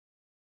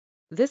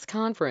This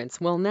conference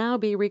will now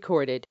be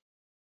recorded.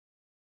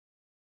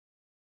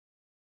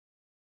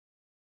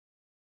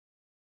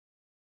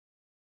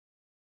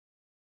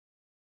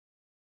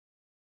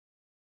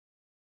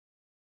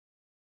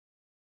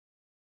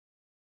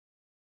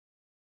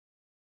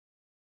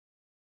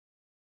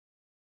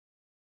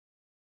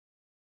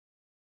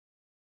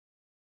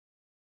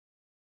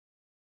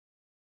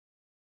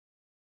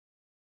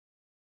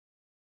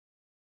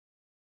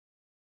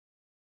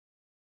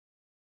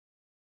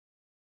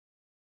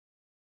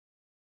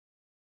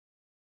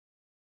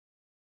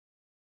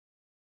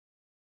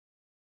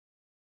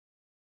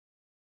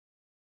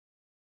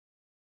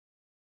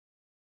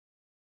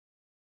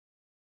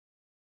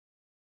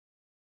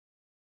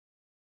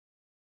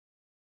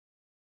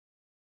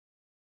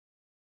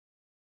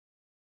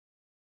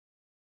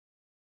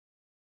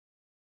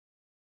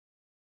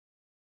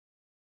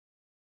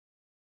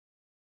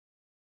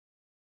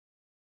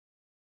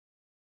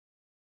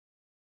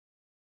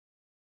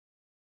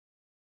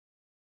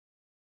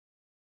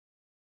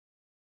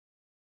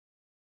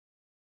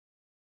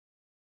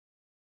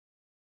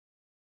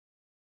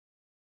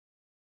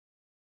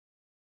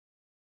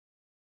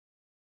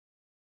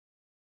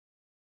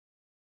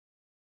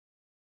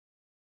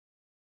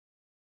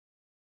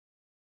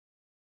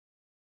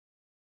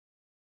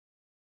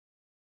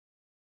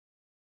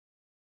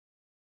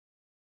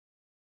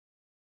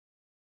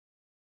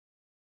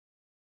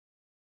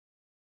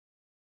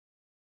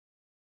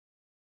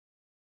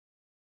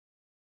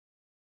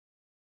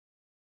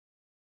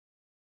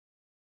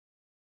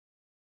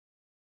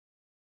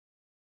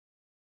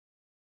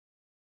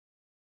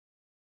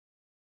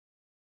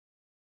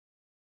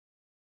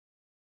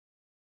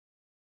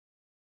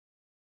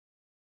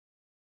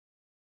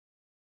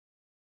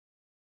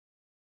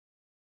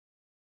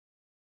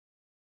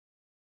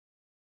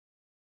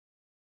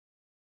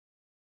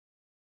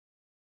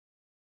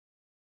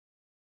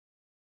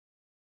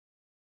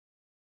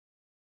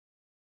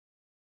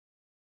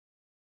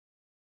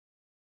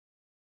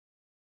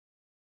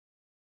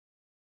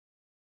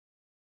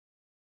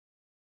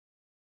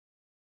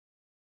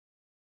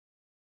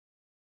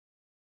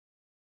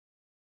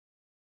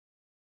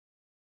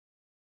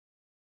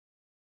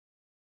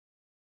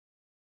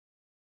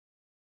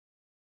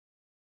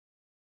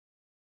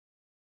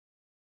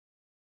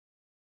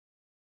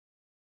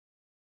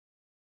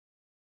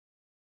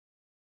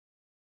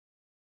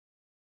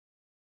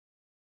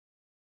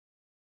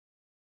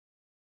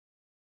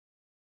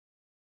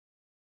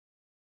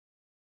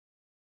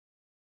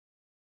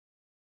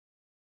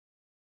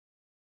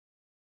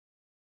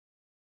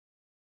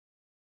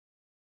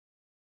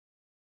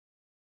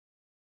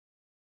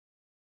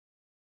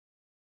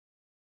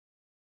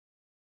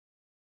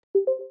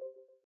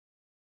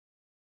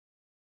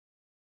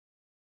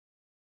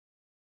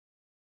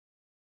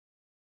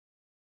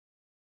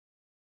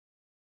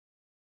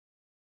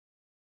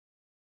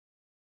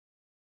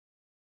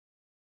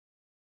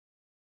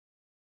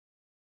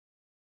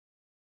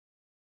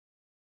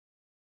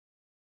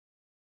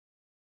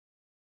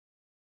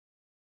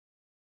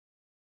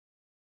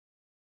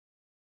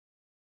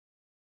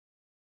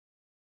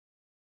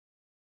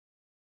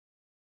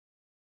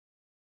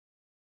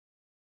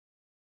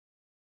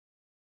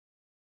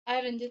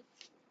 Hi, Ranjit.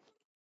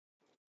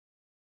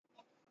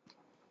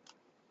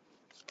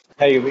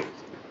 Hi, Yuvi.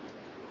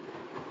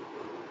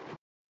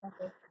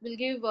 Okay. We'll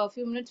give a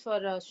few minutes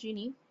for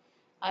Srini.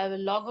 I will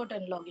log out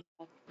and log in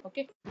back.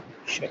 Okay.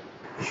 Sure,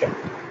 sure.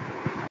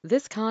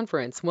 This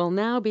conference will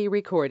now be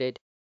recorded.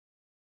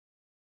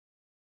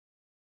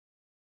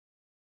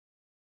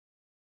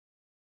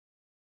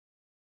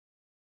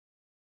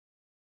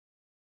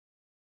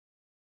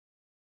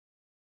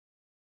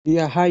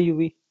 Yeah, hi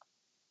UV.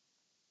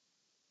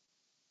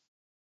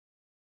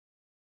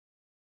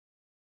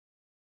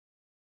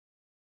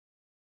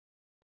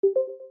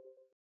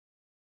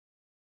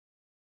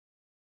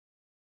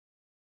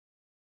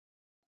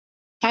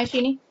 Hi,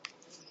 Srini.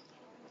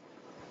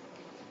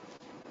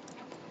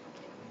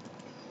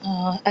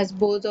 As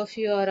both of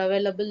you are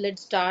available,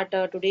 let's start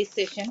today's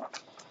session.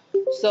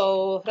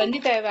 So,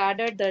 Ranjit, I have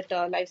added that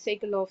life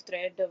cycle of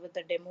thread with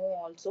the demo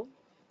also.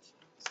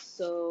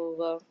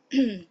 So,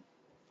 till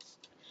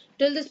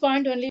this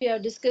point only we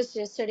have discussed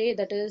yesterday.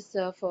 That is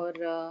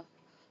for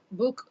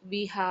book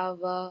we have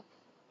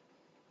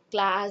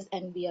class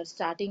and we are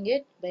starting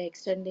it by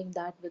extending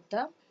that with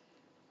the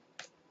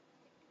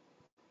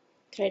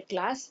thread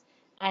class,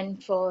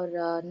 and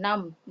for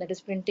num, that is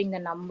printing the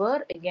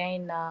number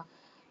again,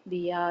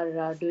 we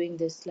are doing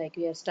this like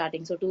we are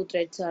starting. So two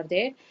threads are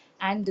there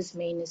and this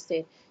main is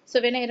there.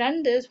 So when I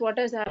run this, what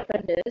has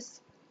happened is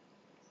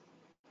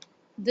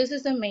this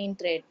is the main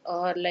thread,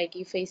 or like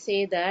if I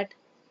say that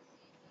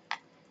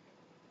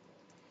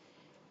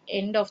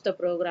end of the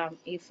program,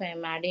 if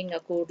I'm adding a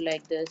code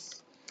like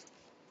this.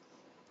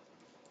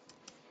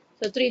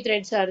 So three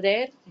threads are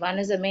there. One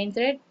is the main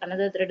thread,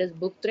 another thread is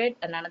book thread,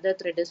 and another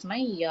thread is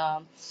my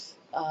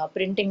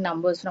printing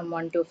numbers from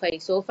 1 to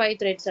 5. So five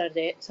threads are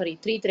there. Sorry,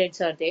 three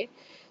threads are there.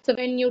 So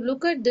when you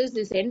look at this,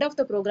 this end of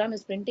the program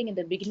is printing in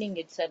the beginning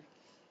itself.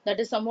 that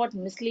is somewhat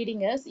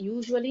misleading us.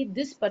 Usually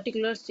this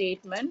particular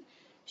statement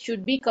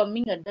should be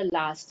coming at the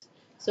last.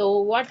 So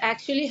what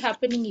actually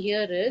happening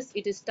here is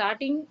it is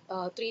starting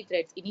three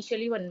threads.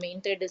 Initially one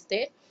main thread is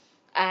there,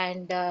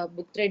 and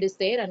book thread is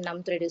there, and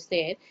num thread is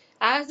there.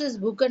 As this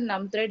book and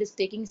num thread is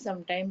taking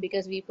some time,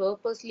 because we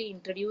purposely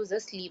introduce a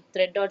sleep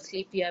thread dot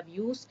sleep we have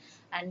used,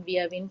 and we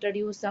have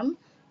introduced some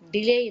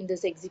delay in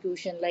this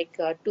execution, like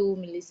 2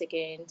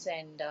 milliseconds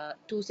and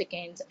 2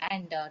 seconds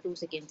and 2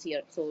 seconds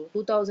here. So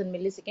 2000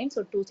 milliseconds,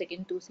 so 2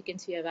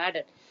 seconds we have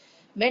added.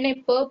 When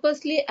I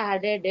purposely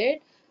added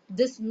it,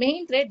 this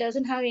main thread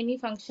doesn't have any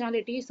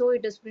functionality, so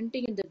it is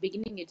printing in the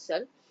beginning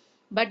itself,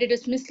 but it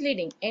is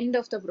misleading end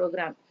of the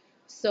program.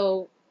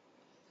 So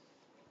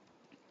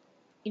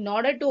in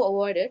order to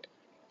avoid it,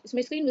 is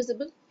my screen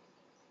visible?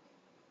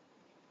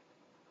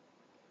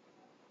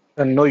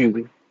 No, you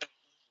will.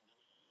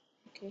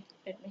 Okay,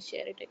 let me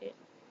share it again.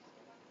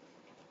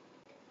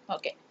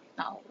 Okay,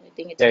 now I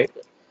think it's Yeah,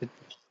 visible.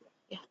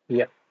 Yeah.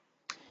 yeah.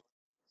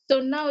 So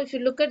now if you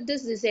look at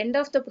this, this end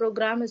of the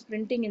program is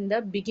printing in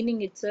the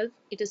beginning itself.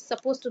 It is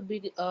supposed to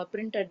be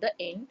print at the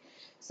end.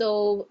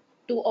 So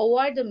to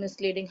avoid the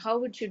misleading,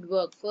 how it should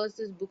work, first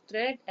this book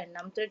thread and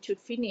num thread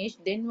should finish,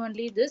 then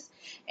only this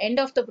end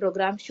of the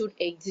program should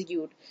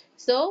execute.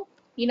 So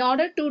in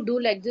order to do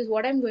like this,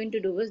 what I'm going to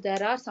do is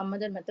there are some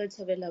other methods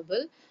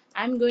available.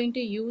 I'm going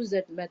to use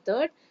that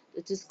method,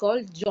 which is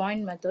called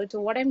join method. So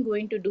what I'm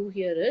going to do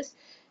here is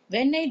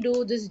when I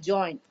do this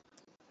join,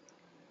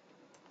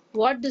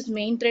 what this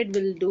main thread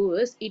will do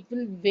is it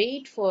will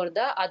wait for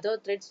the other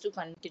threads to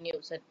continue,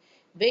 so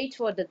wait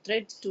for the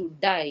threads to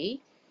die,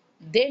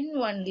 then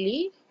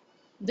only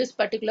this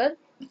particular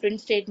print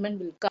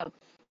statement will come.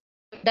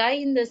 Die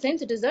in the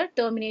sense it is a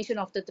termination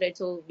of the thread.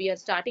 So we are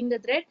starting the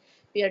thread,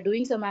 we are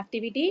doing some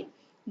activity,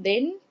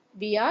 then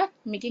we are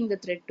making the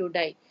thread to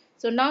die.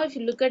 So now if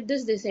you look at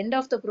this, this end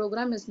of the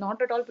program is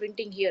not at all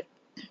printing here,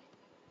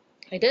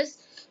 it is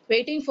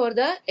waiting for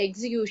the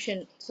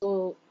execution.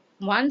 So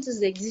once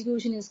this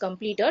execution is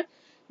completed,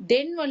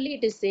 then only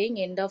it is saying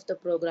end of the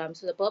program.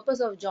 So the purpose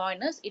of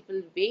join is it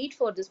will wait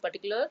for this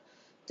particular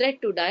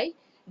thread to die,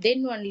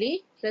 then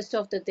only rest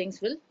of the things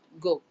will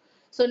go.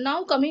 So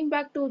now coming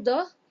back to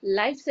the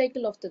life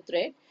cycle of the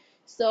thread.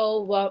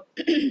 So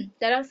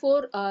there are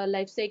four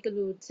life cycle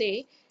we would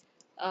say.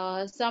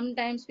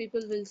 Sometimes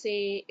people will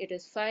say it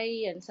is 5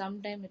 and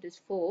sometimes it is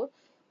 4,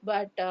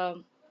 but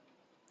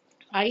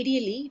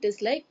ideally it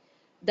is like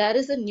there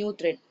is a new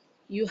thread,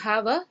 you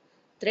have a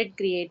thread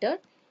creator,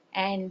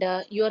 and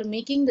you are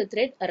making the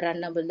thread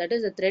runnable, that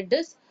is the thread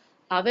is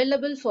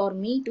available for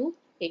me to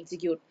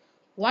execute.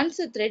 Once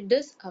the thread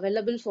is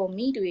available for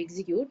me to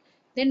execute,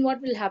 then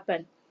what will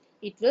happen,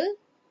 it will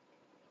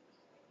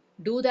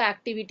do the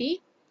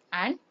activity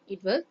and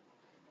it will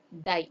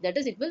die, that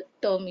is it will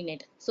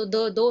terminate. So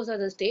those are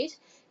the stage.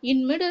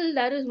 In middle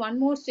there is one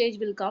more stage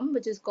will come,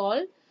 which is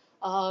called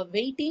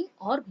waiting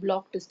or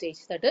blocked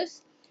stage. That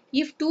is,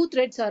 if two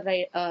threads are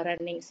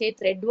running, say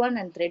thread 1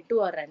 and thread 2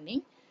 are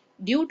running,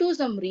 due to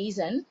some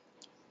reason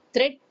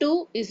thread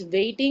 2 is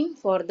waiting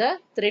for the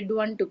thread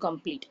 1 to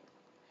complete.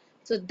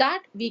 So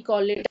that we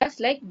call it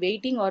as like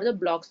waiting or the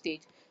block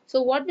stage.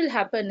 So what will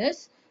happen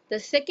is the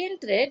second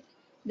thread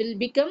will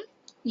become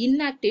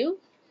inactive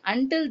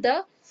until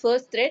the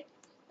first thread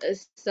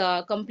is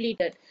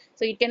completed.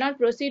 So it cannot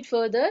proceed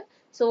further.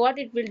 So what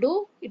it will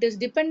do, it is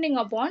depending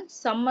upon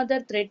some other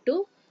thread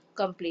to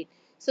complete.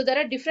 So there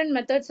are different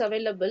methods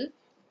available.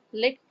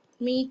 Let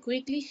me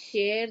quickly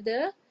share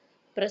the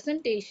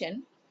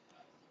presentation.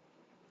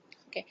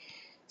 Okay,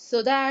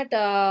 so that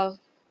I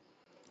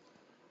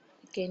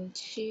can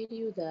share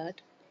you that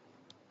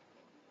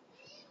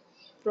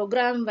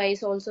program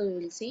wise also we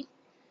will see.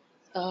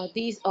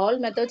 These all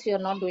methods we are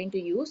not going to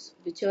use,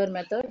 whichever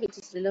method which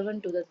is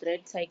relevant to the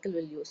thread cycle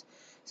will use.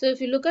 So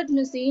if you look at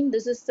machine,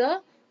 this is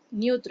the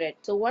new thread.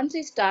 So once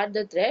I start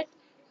the thread,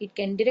 it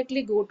can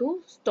directly go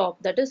to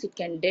stop, that is it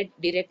can dead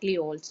directly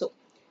also.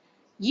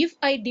 If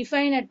I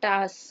define a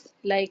task,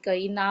 like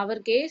in our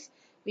case,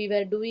 we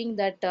were doing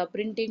that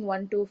printing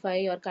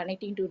 125 or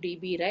connecting to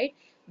DB, right?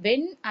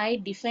 When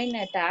I define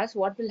a task,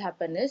 what will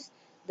happen is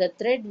the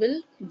thread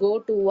will go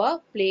to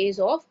a place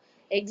of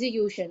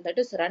execution, that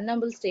is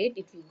runnable state,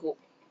 it will go.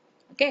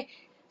 Okay,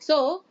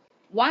 so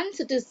once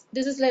it is,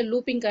 this is like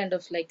looping kind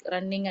of like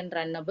running and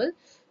runnable.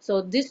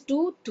 So these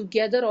two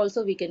together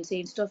also we can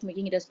say, instead of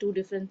making it as two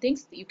different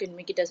things, you can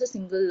make it as a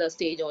single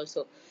stage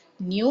also.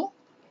 New,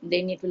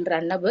 then it will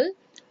runnable.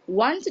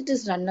 Once it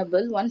is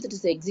runnable, once it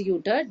is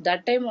executed,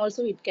 that time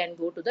also it can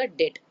go to the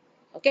dead.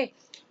 Okay,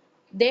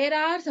 there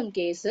are some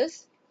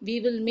cases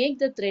we will make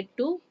the thread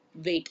to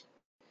wait.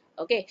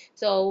 Okay,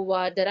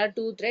 so there are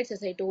two threads,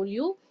 as I told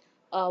you.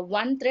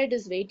 One thread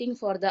is waiting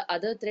for the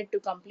other thread to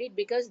complete,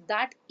 because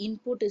that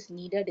input is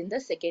needed in the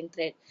second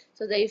thread.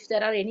 So if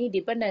there are any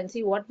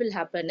dependency, what will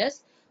happen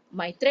is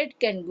my thread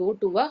can go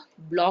to a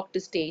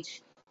blocked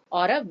stage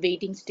or a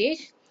waiting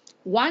stage.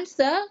 Once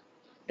the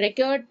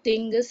record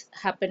thing is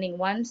happening,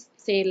 once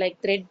say like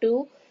thread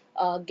 2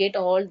 get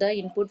all the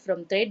input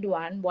from thread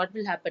 1, what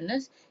will happen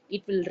is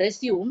it will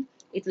resume.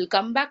 it will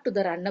come back to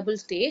the runnable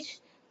stage,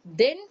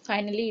 then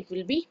finally it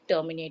will be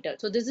terminated.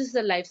 So this is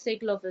the life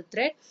cycle of a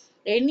thread.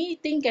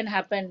 Anything can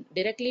happen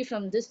directly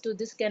from this to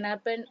this can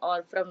happen,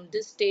 or from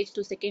this stage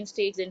to second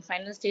stage, then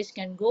final stage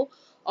can go,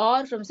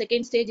 or from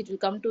second stage it will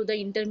come to the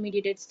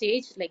intermediate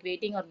stage like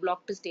waiting or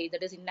blocked stage,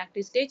 that is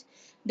inactive stage,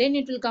 then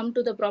it will come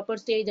to the proper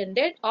stage and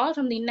dead, or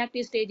from the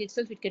inactive stage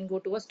itself it can go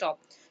to a stop.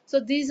 So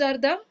these are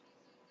the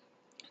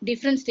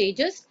different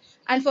stages,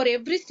 and for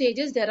every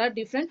stages there are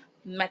different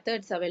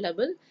methods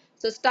available.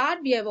 So start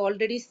we have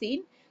already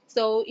seen.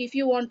 So if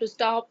you want to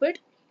stop it,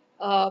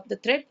 the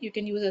thread, you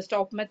can use a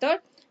stop method.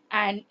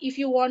 And if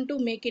you want to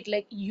make it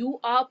like you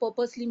are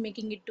purposely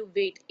making it to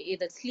wait,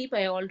 the sleep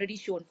I already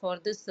shown for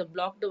this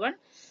blocked one,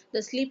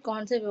 the sleep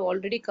concept we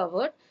already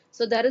covered.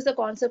 So there is a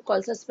concept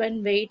called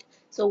suspend wait.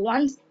 So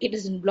once it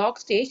is in block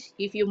stage,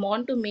 if you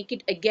want to make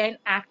it again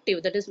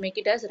active, that is make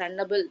it as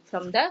runnable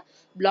from the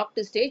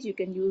blocked stage, you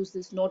can use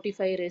this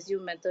notify,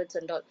 resume methods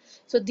and all.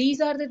 So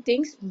these are the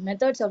things,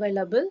 methods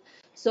available.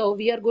 So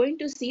we are going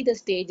to see the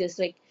stages.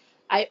 Like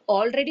I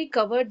already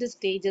covered the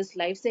stages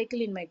life cycle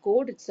in my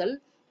code itself.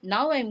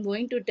 Now I'm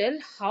going to tell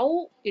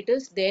how it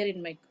is there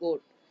in my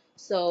code.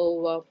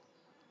 So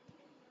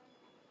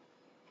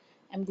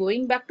I'm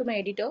going back to my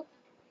editor.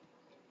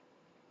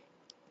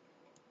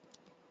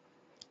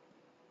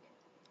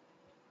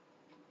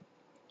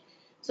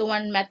 So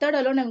one method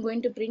alone I'm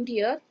going to print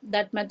here.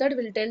 That method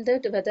will tell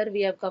that whether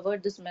we have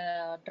covered this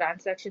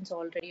transactions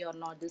already or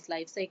not, this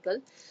life cycle.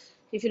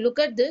 If you look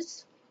at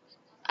this,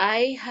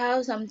 I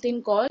have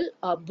something called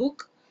a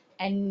book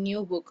and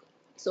new book.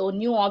 So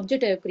new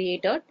object I have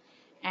created,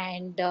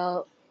 and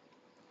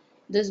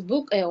this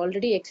book I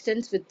already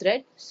extends with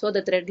thread. So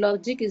the thread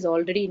logic is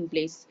already in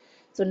place.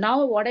 So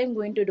now what I'm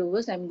going to do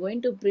is I'm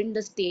going to print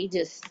the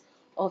stages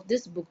of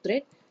this book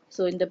thread.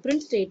 So in the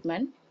print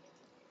statement,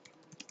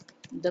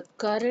 the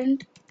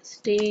current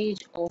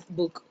stage of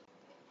book.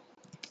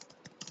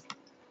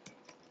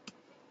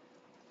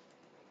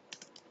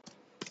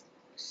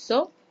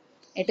 So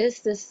it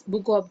is this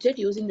book object.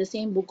 Using the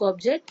same book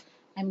object,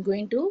 I'm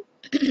going to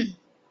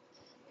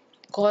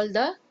call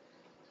the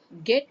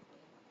get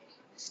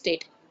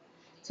state.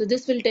 So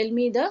this will tell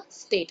me the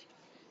state.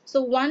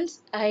 So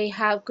once I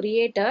have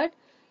created,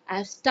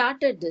 I've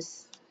started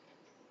this.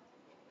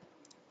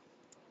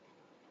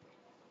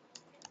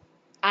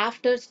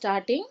 After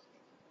starting,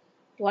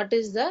 what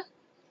is the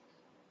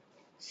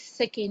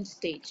second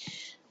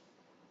stage?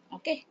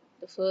 Okay,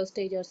 the first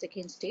stage or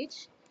second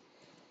stage,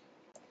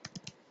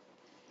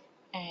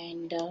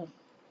 and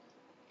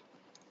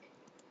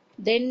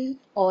then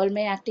all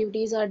my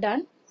activities are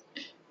done.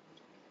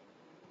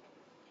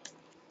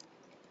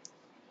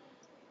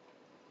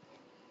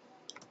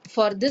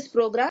 For this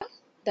program,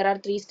 there are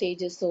three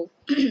stages, so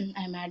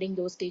I'm adding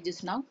those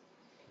stages now.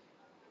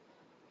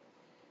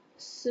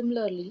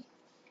 Similarly,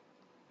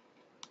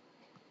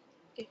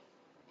 okay,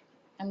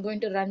 I'm going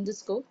to run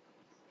this code.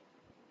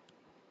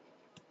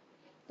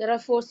 There are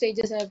four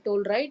stages I have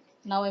told, right?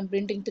 Now I'm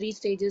printing three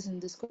stages in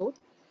this code.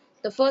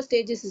 The first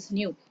stage is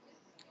new.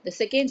 The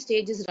second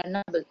stage is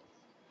runnable.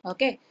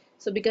 Okay,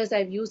 so because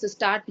I've used the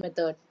start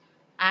method,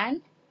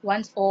 and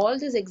once all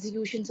these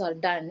executions are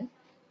done,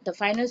 the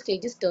final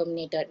stage is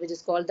terminated, which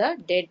is called the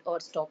dead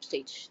or stop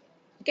stage.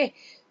 Okay,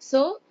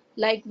 so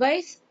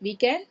likewise we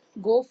can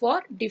go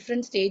for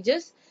different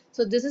stages.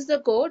 So this is the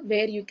code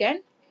where you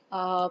can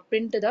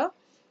print the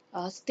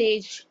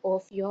stage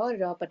of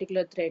your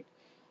particular thread.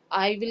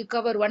 I will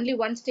cover only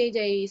one stage.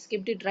 I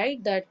skipped it,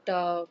 right?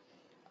 That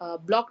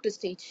blocked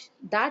stage,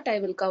 that I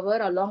will cover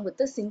along with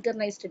the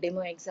synchronized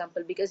demo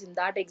example, because in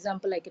that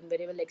example I can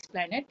very well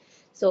explain it.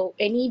 So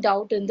any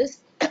doubt in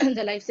this,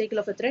 the life cycle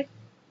of a thread?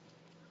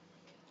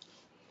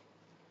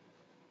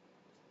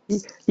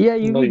 Yeah,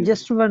 No, you you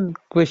just one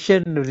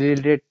question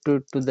related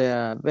to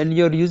the when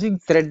you're using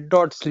thread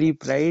dot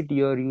sleep, right?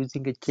 You're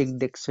using a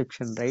checked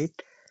exception, right?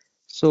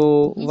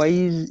 So Mhm. why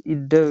is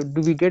it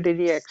do we get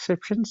any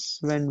exceptions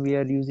when we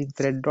are using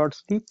thread dot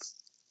sleep?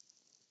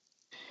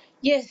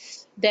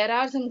 Yes, there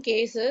are some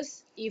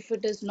cases if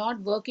it is not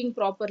working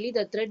properly,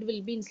 the thread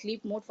will be in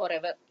sleep mode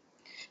forever.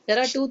 There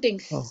are two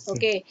things.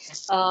 Okay.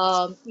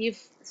 Okay,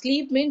 if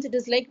sleep means it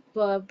is like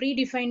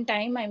predefined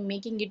time, I'm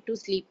making it to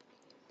sleep.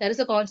 There is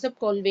a concept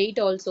called wait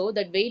also.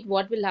 That wait,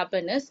 what will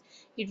happen is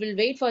it will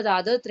wait for the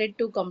other thread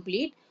to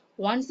complete.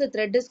 Once the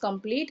thread is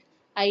complete,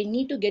 I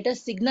need to get a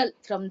signal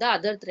from the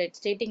other thread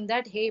stating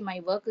that hey, my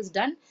work is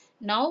done.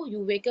 Now you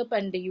wake up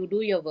and you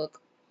do your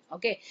work.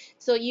 Okay,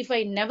 so if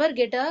I never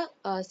get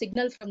a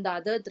signal from the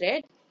other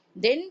thread,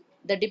 then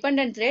the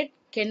dependent thread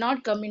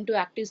cannot come into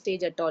active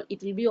stage at all.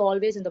 It will be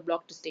always in the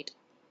blocked state.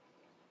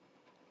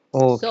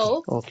 Okay.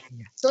 So, Okay.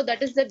 Yeah. so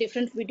that is the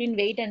difference between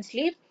wait and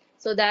sleep.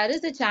 So there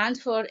is a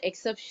chance for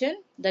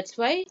exception. That's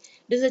why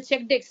this is a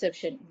checked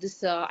exception.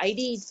 This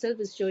ID itself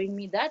is showing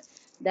me that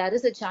there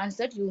is a chance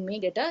that you may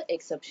get a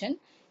exception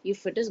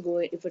if it is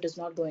going, if it is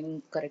not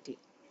going correctly.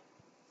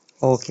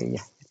 Okay.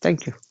 Yeah.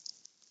 Thank you.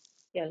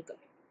 Yeah, welcome.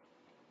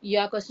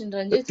 Your question, So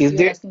Ranjit, is you are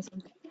there asking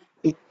something.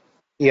 i-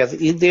 yes,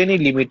 is there any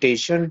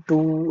limitation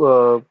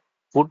to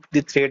put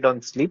the thread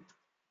on sleep?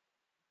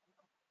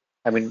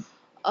 I mean,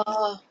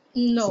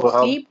 No,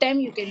 how? sleep time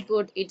you can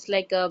put it's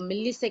like a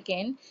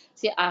millisecond.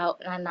 See,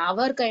 an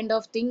hour kind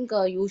of thing.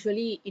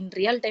 Usually in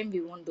real time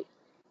we won't do.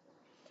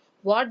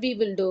 What we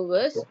will do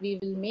is Okay. we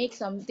will make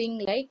something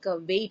like a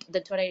wait.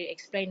 That's what I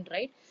explained,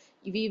 right?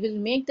 We will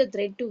make the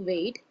thread to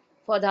wait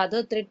for the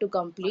other thread to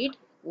complete.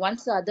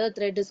 Once the other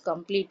thread is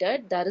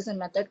completed, there is a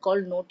method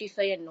called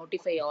notify and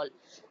notify all.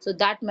 So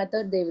that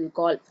method they will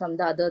call from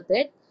the other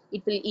thread.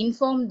 It will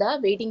inform the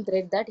waiting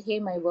thread that hey,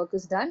 my work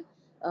is done.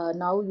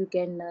 Now you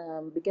can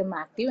become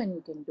active and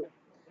you can do.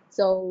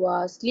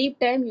 So sleep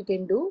time you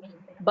can do,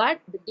 but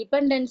the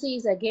dependency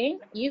is again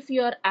if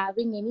you are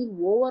having any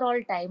overall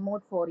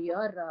timeout for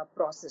your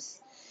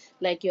process,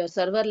 like your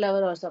server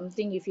level or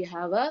something. If you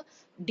have a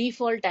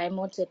default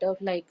timeout setup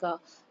like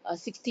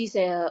 60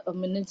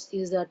 minutes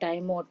is a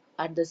timeout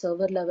at the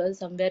server level,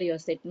 somewhere your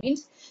set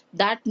means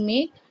that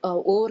may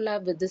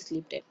overlap with the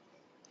sleep time.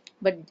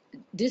 But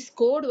this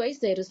code wise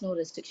there is no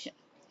restriction,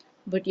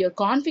 but your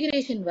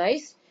configuration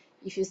wise,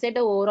 if you set a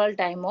overall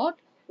timeout,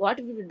 what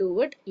it will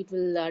do it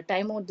will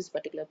time out this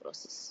particular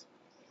process.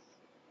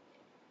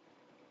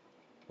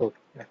 Okay.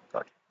 Yeah,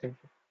 got it. Thank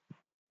you.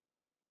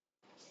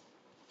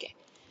 Okay.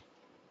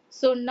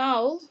 So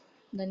now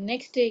the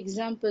next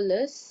example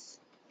is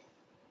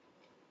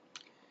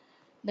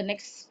the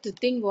next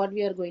thing what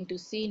we are going to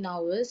see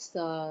now is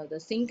the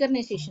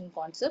synchronization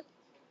concept.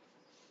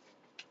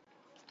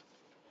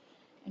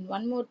 And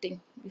one more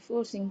thing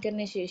before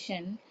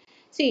synchronization.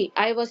 See,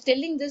 I was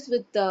telling this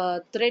with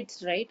the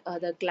threads, right?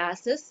 The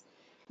classes.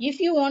 If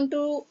you want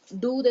to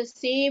do the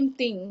same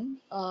thing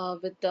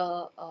with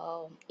the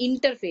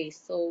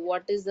interface, so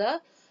what is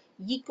the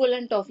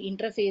equivalent of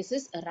interface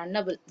is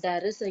runnable.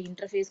 There is an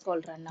interface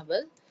called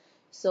runnable.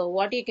 So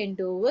what you can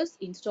do is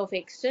instead of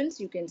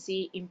extends, you can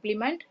see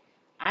implement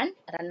and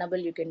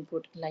runnable you can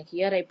put. Like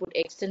here I put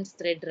extends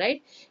thread,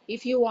 right?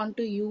 If you want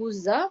to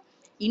use the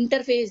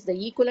interface,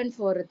 the equivalent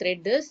for a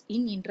thread is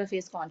in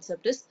interface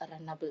concept is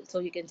runnable. So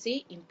you can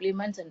see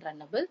implements and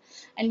runnable,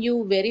 and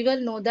you very well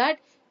know that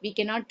we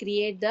cannot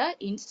create the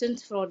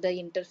instance for the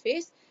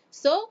interface.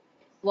 So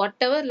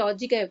whatever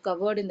logic I have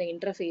covered in the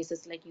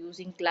interfaces, like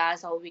using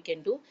class, how we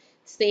can do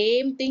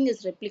same thing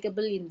is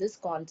replicable in this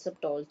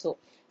concept also.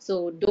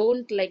 So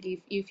don't like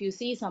if you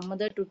see some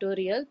other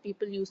tutorial,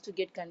 people used to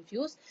get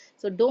confused.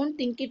 So don't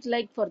think it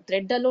like for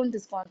thread alone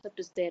this concept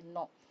is there.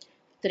 No,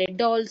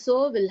 thread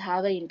also will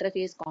have an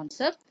interface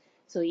concept.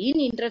 So in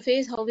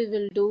interface, how we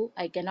will do?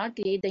 I cannot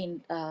create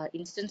the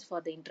instance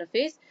for the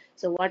interface.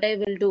 So what I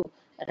will do?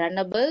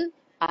 Runnable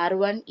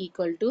R1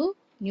 equal to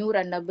new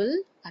runnable.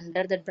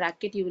 Under that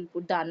bracket, you will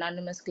put the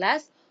anonymous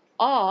class.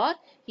 Or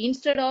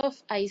instead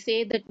of I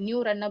say that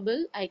new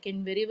runnable, I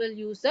can very well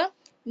use the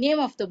name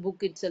of the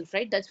book itself,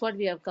 right? That's what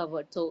we have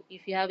covered. So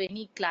if you have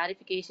any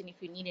clarification, if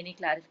you need any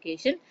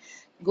clarification,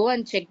 go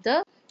and check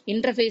the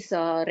interface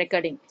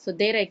recording. So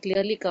there I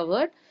clearly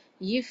covered.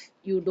 If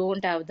you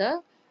don't have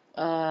the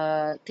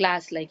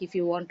class, like if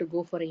you want to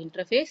go for an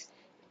interface,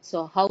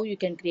 so how you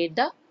can create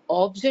the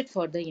object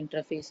for the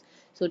interface.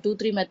 So 2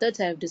 3 methods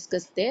I have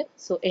discussed there.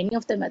 So any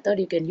of the method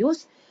you can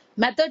use.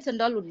 Methods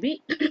and all would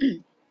be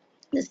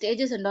the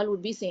stages and all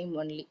would be same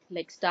only,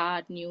 like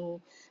start new,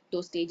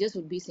 those stages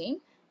would be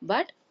same.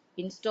 But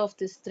instead of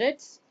these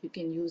threads you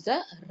can use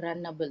a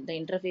runnable. The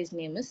interface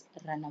name is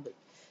runnable.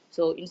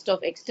 So instead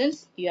of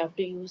extends you have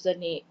to use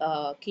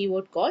a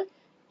keyword called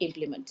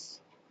implements.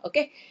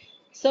 Okay.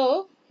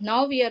 So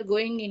now we are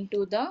going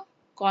into the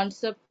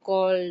concept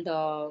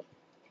called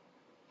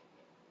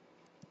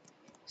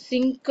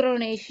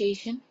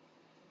synchronization.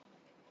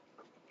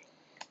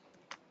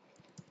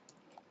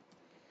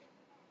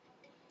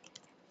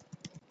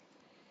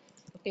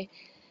 Okay.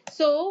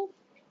 So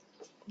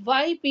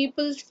why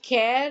people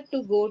scare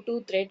to go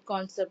to thread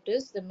concept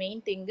is the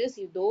main thing is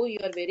though you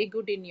are very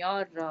good in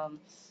your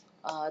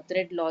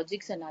thread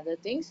logics and other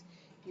things,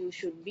 you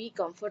should be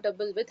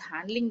comfortable with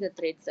handling the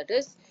threads. That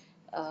is,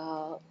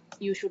 uh,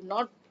 you should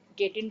not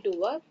get into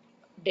a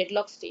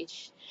deadlock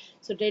stage.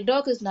 So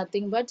deadlock is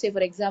nothing but, say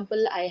for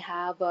example, I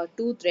have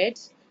two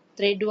threads,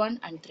 thread 1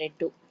 and thread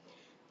 2.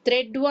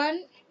 Thread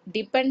 1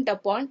 depend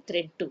upon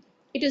thread 2.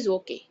 It is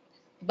okay.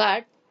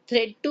 But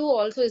thread 2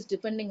 also is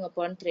depending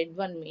upon thread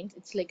 1 means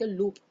it's like a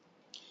loop.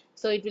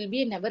 So it will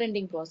be a never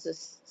ending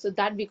process. So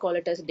that we call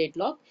it as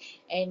deadlock.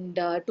 And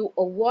to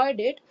avoid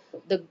it,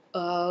 the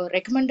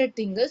recommended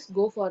thing is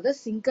go for the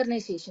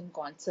synchronization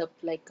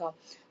concept. Like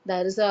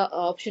there is a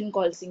option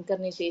called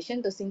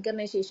synchronization. The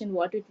synchronization,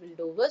 what it will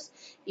do is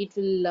it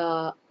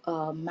will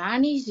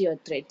manage your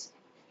threads.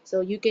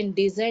 So you can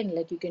design,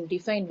 like you can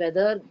define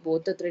whether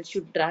both the threads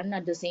should run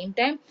at the same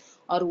time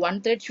or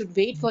one thread should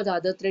wait for the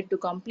other thread to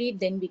complete,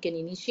 then we can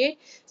initiate.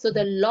 So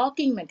the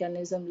locking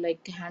mechanism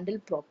like handle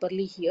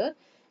properly here.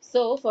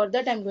 So for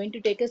that I'm going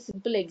to take a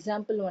simple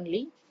example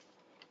only.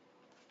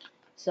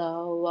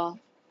 So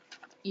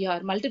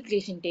your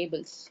multiplication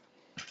tables.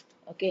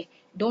 Okay,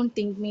 don't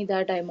think me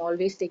that I'm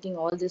always taking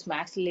all these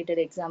max related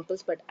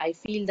examples, but I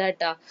feel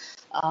that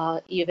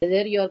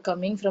whether you're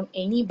coming from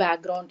any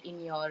background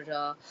in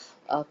your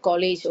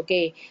college,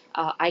 okay,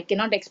 I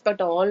cannot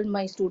expect all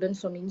my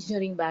students from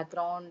engineering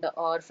background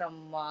or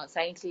from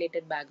science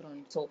related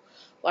background. So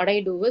what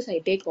I do is I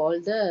take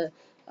all the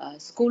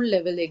school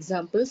level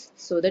examples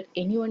so that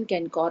anyone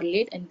can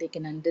correlate and they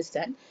can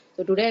understand.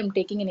 So today I'm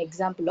taking an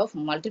example of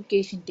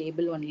multiplication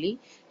table only.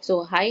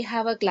 So I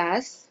have a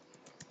class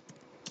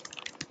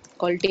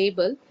called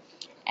table,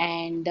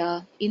 and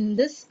in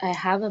this I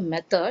have a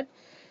method.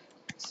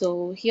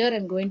 So here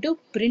I'm going to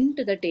print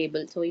the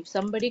table. So if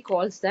somebody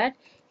calls that,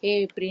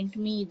 hey, print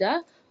me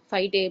the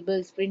 5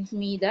 tables, print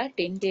me the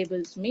 10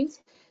 tables,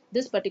 means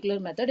this particular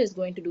method is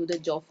going to do the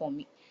job for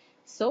me.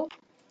 So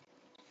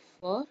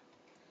for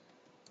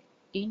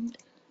int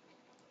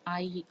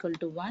I equal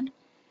to 1,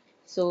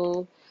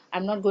 so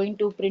I'm not going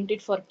to print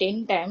it for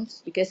 10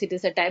 times because it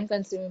is a time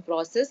consuming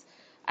process.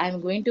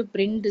 I'm going to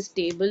print this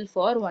table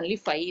for only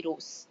 5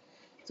 rows.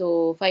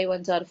 So 5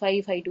 ones are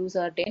 5, 5 twos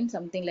are 10,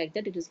 something like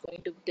that. It is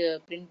going to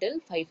print till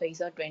 5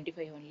 fives are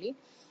 25 only.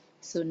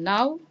 So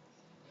now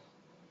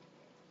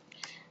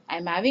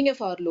I'm having a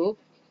for loop.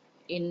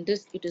 In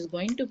this, it is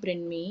going to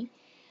print me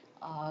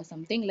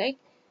something like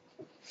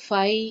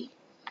 5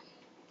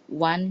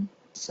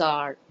 ones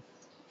are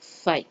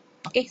 5.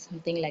 Okay,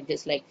 something like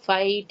this, like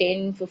 5,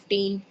 10,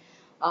 15,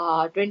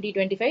 20,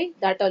 25.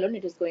 That alone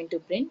it is going to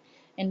print.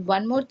 And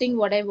one more thing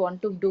what I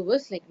want to do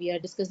is, like we are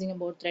discussing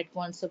about thread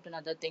concept and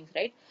other things,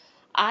 right?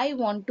 I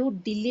want to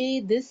delay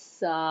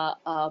this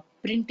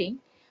printing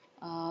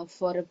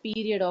for a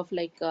period of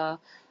like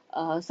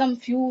some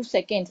few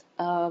seconds.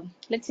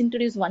 Let's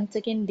introduce 1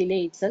 second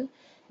delay itself,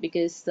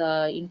 because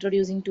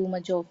introducing too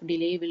much of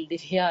delay will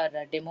delay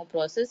our demo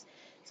process.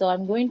 So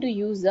I'm going to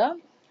use a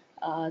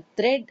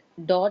thread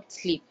dot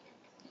sleep.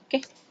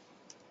 Okay,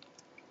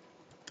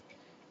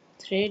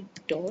 thread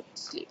dot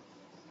sleep,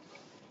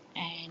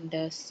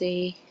 and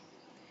say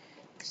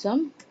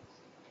some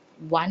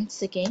 1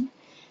 second.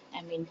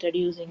 I'm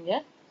introducing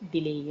a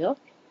delay here.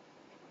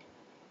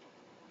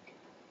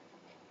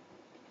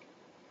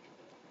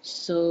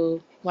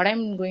 So what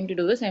I'm going to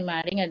do is I'm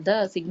adding at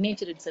the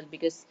signature itself,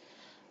 because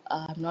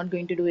I'm not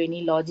going to do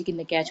any logic in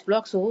the catch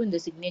block. So in the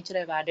signature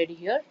I've added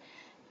here,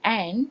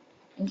 and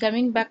I'm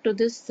coming back to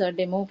this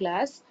demo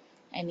class,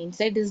 and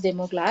inside this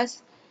demo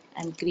class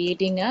I'm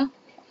creating a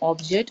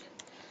object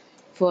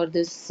for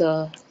this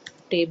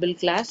table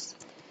class,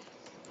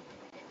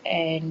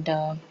 and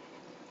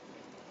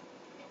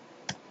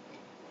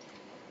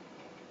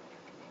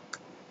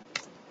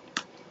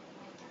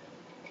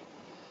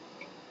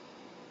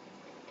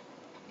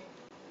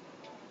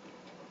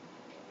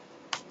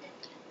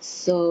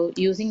so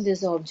using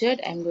this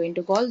object I'm going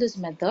to call this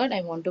method.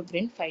 I want to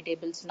print 5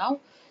 tables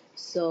now,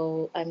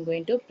 so I'm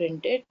going to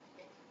print it.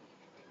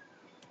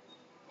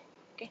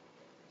 Okay,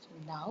 so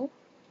now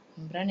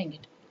I'm running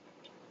it.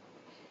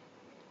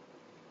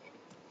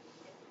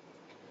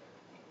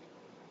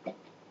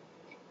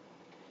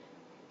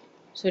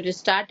 So it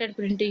started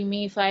printing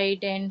me 5,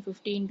 10,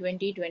 15,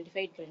 20,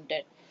 25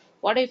 printed.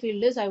 What I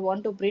feel is I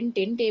want to print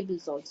 10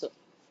 tables also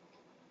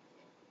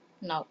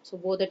now. So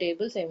both the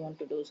tables I want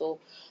to do. So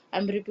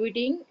I'm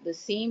repeating the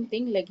same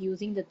thing, like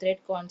using the thread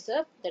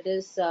concept, that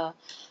is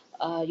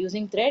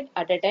using thread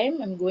at a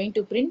time. I'm going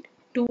to print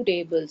 2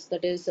 tables,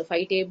 that is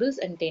 5 tables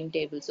and 10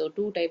 tables. So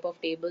 2 type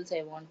of tables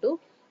I want to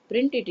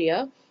print it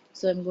here.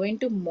 So I'm going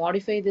to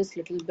modify this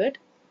little bit.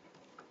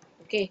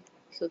 Okay,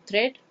 so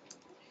thread,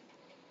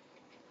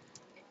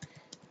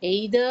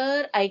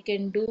 either I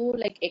can do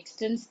like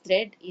extends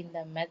thread in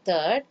the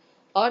method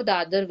or the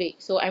other way.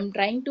 So I'm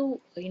trying to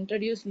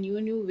introduce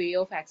new way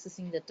of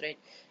accessing the thread.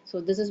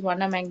 So this is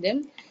one among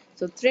them.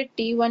 So thread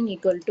t1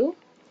 equal to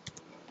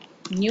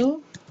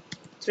new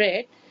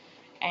thread,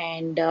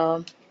 and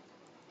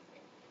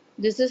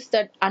this is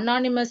that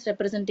anonymous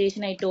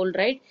representation I told,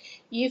 right?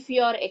 If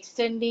you are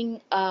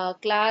extending a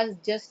class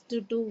just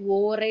to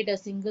override a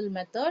single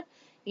method,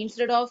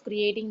 instead of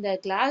creating the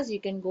class, you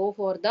can go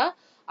for the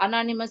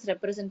anonymous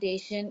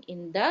representation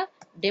in the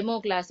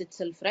demo class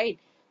itself, right?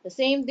 The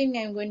same thing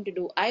I'm going to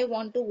do. I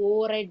want to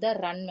override the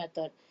run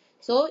method.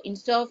 So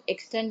instead of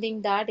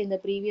extending that in the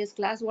previous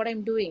class, what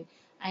I'm doing,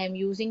 I am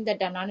using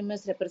that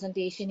anonymous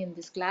representation in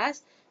this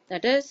class,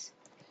 that is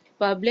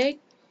public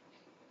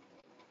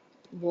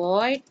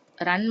void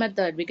run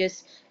method,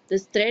 because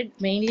this thread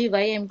mainly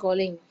why I'm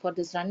calling for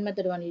this run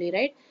method only,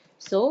 right?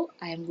 So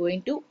I am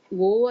going to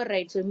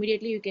override. So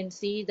immediately you can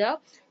see the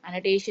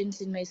annotations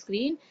in my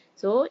screen.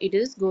 So it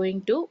is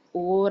going to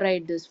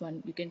override this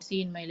one. You can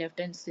see in my left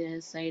hand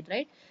side,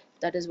 right?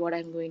 That is what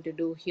I'm going to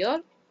do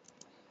here.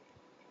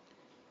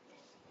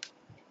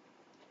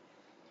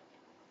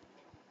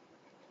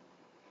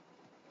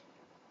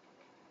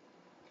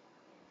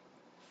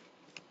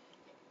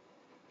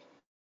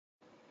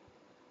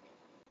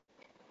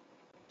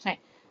 Fine.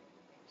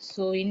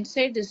 So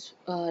inside this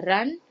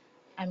run,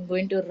 I'm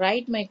going to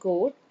write my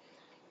code,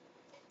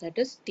 that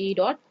is t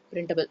dot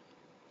printable.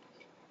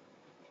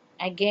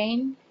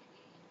 Again,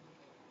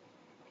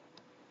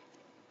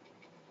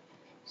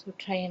 So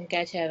try and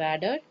catch I have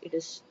added. It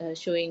is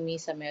showing me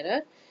some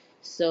error.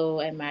 So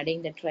I'm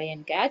adding the try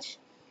and catch.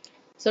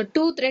 So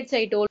two threads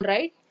I told,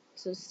 right?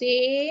 So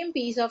same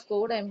piece of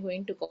code I'm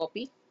going to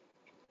copy,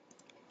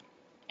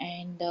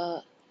 and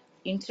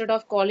instead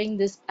of calling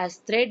this as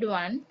thread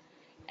 1,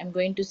 I'm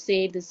going to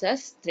say this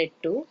as thread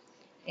 2,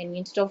 and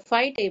instead of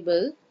 5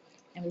 table,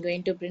 I'm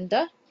going to print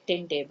the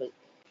 10 table.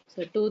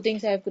 So two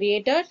things I have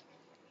created.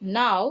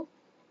 Now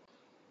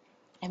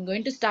I'm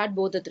going to start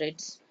both the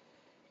threads.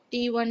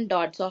 T1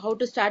 dot. So how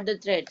to start the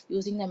thread?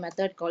 Using the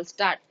method called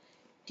start.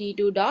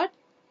 T2 dot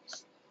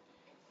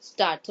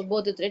start. So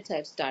both the threads I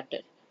have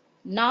started.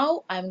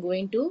 Now I'm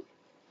going to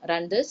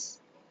run this.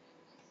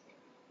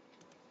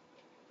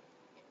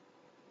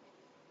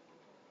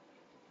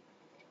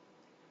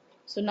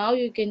 So now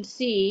you can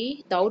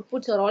see the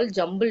outputs are all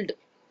jumbled.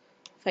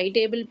 5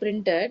 table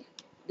printed.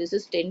 This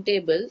is 10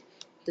 table.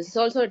 This is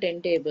also a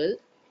 10 table.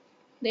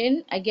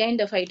 Then again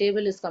the 5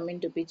 table is coming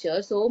to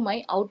picture. So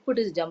my output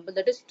is jumbled.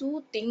 That is,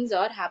 two things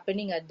are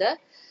happening at the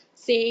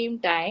same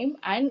time,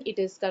 and it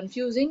is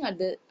confusing.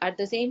 At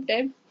the same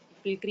time,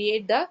 it will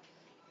create the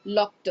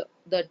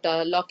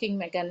locking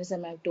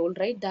mechanism I've told,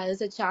 right? There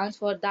is a chance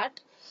for that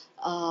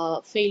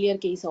failure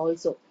case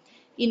also.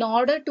 In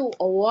order to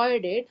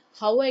avoid it,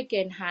 how I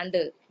can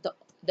handle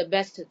the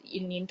best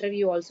in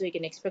interview also, you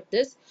can expect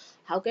this.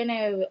 How can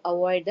I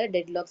avoid the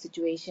deadlock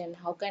situation?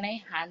 How can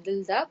I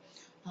handle the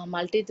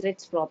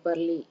multi-threads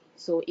properly?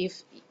 So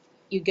if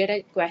you get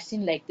a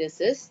question like this,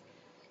 is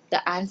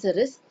the answer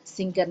is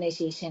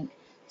synchronization.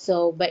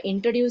 So by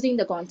introducing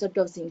the concept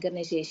of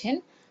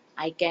synchronization,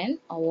 I can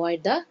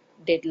avoid the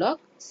deadlock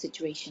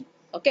situation.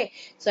 Okay,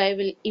 so I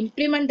will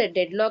implement the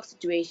deadlock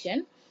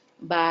situation,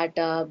 but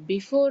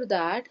before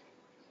that,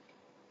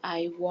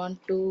 I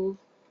want to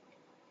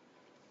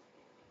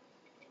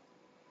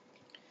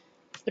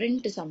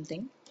print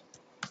something.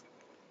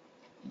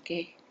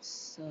 Okay,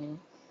 so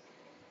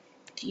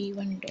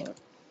t1 dot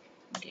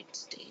get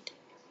state,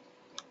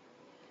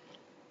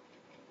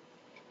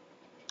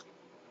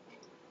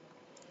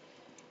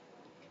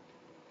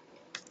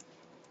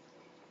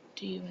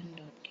 t1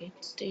 dot get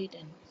state,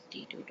 and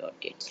t2 dot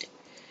get state.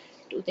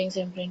 Two things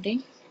I'm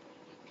printing.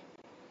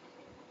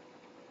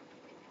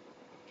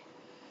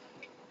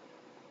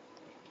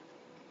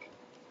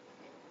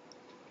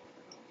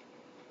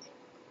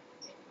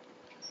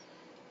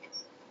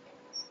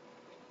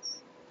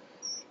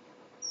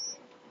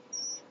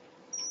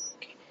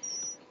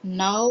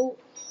 Now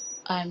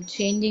I'm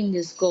changing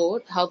this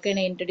code. How can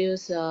I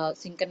introduce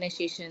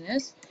synchronization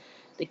is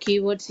the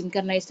keyword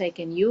synchronized I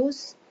can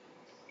use.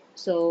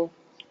 So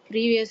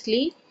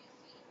previously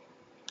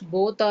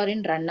both are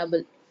in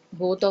runnable.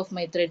 Both of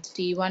my threads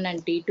T1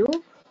 and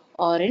T2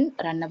 are in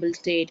runnable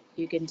state.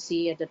 You can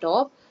see at the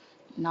top.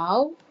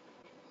 Now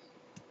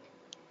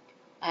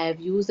I have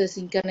used the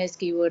synchronized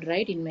keyword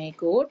right in my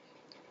code.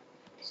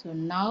 So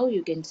now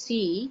you can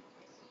see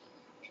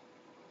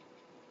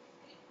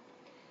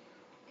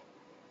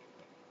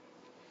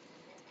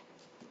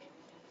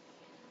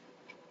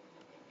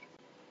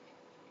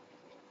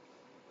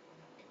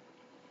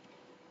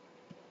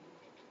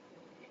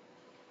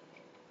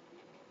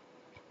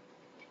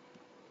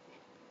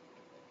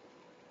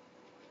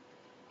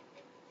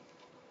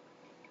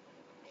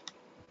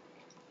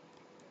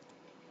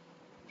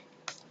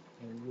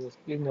Your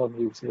screen not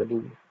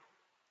visible.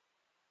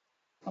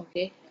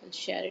 okay, I'll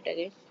share it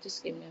again.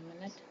 Just give me a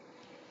minute.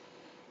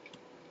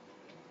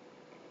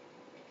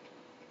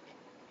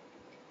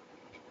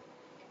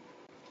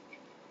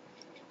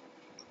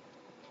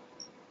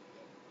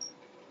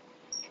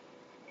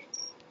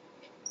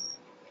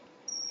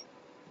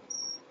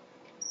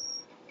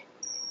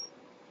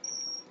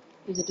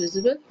 Is it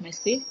visible? My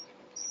screen?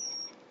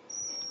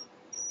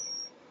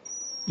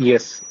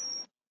 Yes.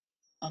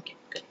 Okay,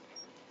 good.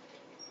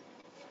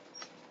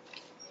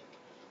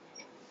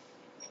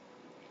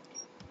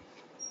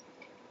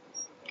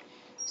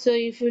 So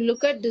if you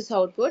look at this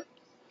output,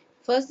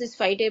 first these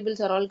 5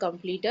 tables are all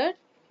completed,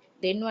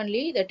 then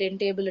only the 10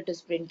 table it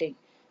is printing.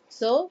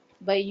 So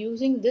by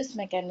using this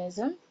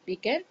mechanism, we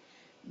can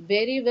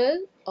very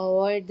well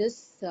avoid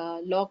this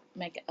lock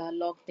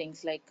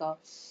things, like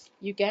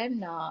you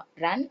can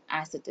run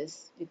as it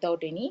is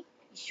without any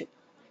issue.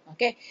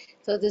 Okay,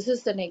 so this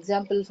is an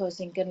example for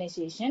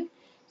synchronization.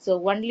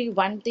 So only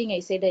one thing I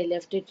said I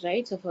left it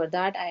right. So for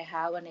that I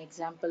have an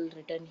example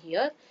written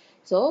here.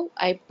 So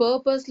I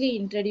purposely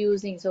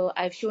introducing. So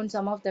I've shown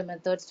some of the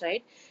methods,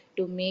 right,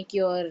 to make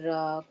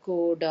your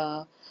code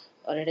or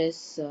it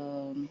is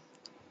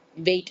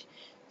wait.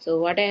 So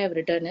what I have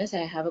written is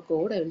I have a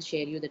code. I will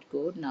share you that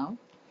code now.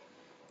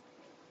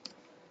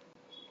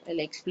 I'll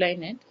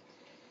explain it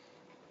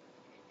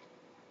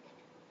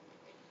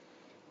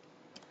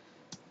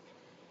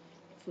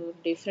for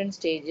different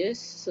stages.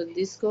 So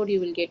this code you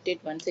will get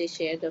it once I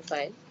share the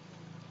file.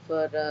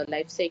 For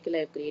life cycle,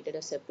 I've created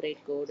a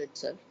separate code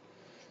itself.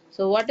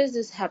 So what is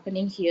this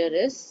happening here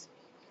is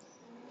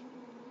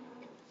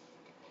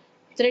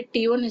thread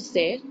T1 is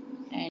there,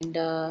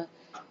 and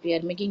we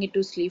are making it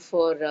to sleep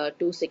for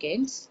 2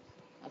 seconds.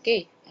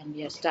 Okay, and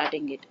we are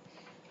starting it.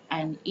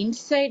 And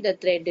inside the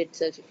thread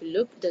itself, if you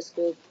look the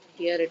scope,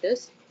 here it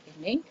is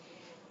ending,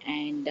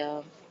 and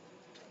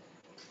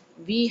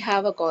we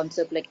have a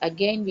concept like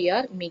again we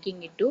are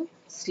making it to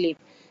sleep.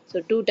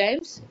 So two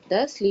times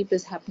the sleep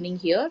is happening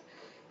here.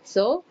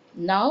 So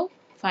now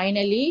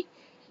finally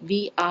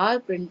we are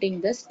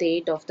printing the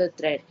state of the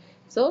thread.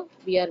 So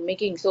we are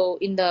making, so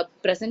in the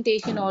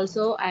presentation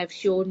also I have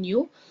shown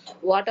you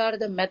what are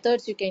the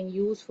methods you can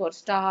use for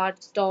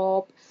start,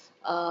 stop,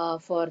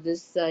 for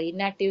this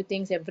inactive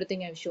things,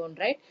 everything I've shown,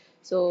 right?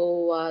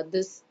 So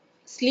this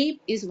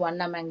sleep is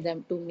one among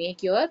them to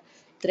make your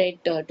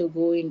thread to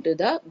go into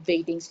the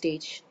waiting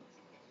stage.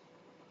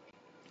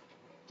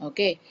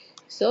 Okay,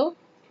 so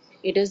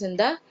it is in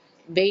the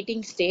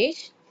waiting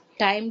stage,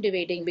 timed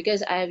waiting,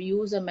 because I have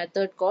used a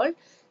method called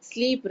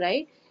sleep,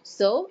 right?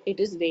 So it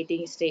is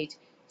waiting stage.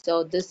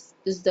 So this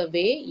is the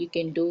way you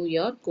can do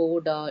your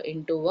code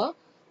into a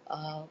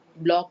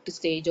blocked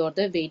stage or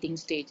the waiting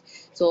stage.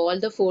 So all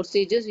the four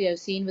stages we have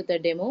seen with the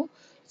demo.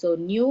 So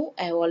new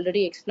I have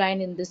already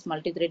explained in this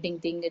multi-threading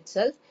thing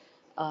itself.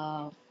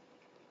 uh,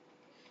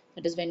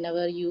 that is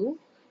whenever you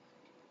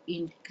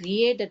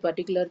create that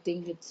particular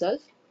thing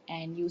itself,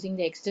 and using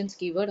the extends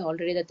keyword,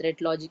 already the thread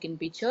logic in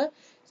picture,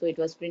 so it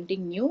was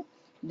printing new.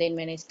 Then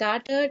when I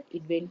started,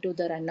 it went to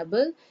the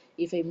runnable.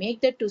 If I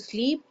make that to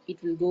sleep,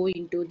 it will go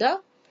into the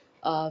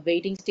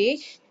waiting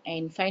stage,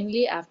 and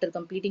finally after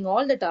completing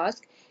all the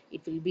tasks,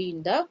 it will be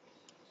in the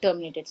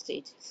terminated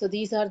stage. So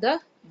these are the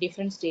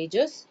different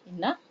stages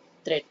in a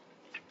thread.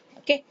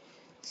 Okay,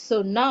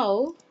 so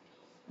now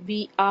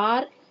we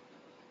are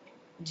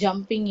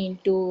jumping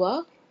into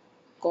a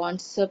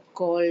concept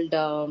called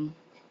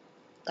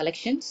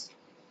collections.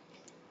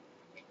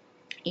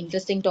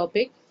 Interesting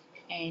topic,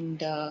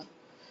 and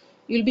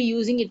you'll be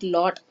using it a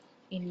lot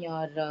in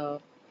your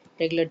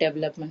regular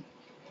development.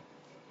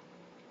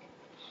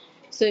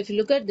 So if you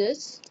look at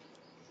this,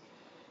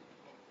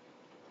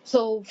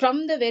 so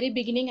from the very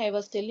beginning I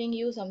was telling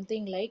you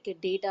something like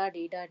data.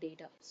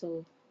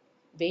 So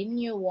when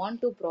you want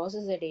to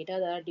process the data,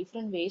 there are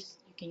different ways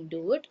you can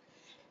do it.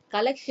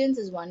 Collections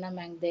is one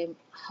among them.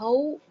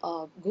 How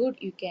good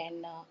you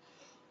can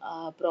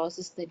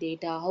process the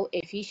data, how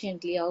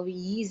efficiently, how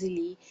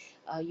easily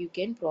you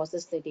can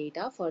process the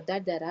data. For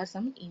that, there are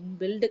some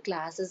inbuilt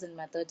classes and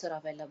methods are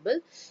available.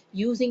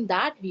 Using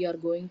that, we are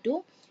going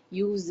to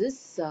use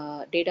this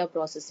data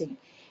processing.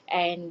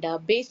 And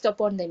based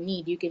upon the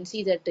need, you can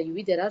see that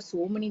there are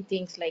so many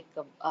things like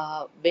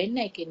when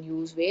I can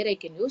use, where I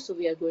can use. So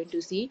we are going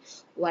to see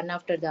one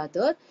after the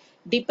other,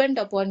 depend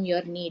upon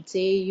your need.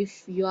 Say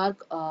if you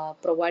are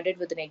provided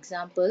with an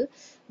example,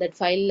 that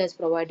file is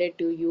provided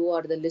to you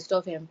or the list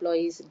of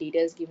employees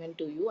details given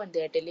to you, and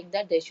they are telling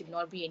that there should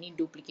not be any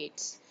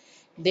duplicates,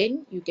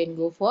 then you can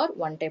go for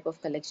one type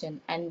of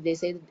collection. And they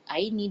say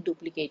I need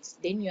duplicates,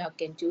 then you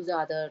can choose the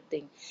other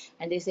thing.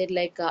 And they said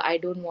like I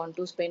don't want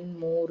to spend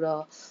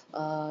more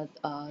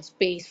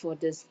space for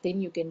this,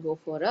 then you can go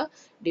for a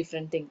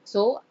different thing.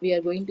 So we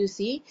are going to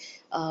see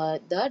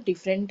the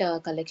different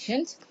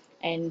collections,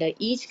 and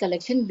each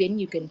collection when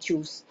you can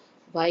choose,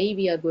 why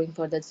we are going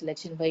for that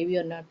selection, why we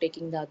are not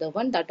taking the other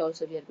one, that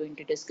also we are going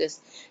to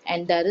discuss.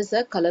 And there is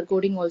a color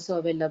coding also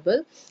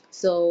available.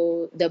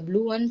 So the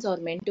blue ones are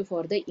meant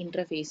for the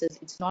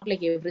interfaces. It's not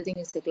like everything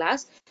is the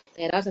class.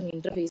 There are some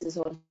interfaces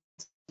also.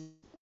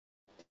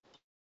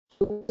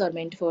 Blues are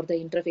meant for the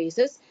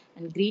interfaces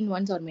and green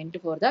ones are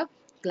meant for the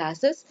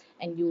classes.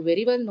 And you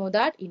very well know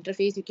that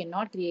interface you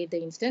cannot create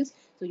the instance,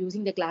 so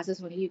using the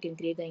classes only you can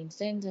create the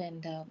instance,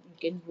 and you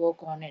can work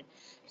on it.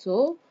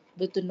 So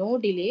with no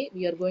delay,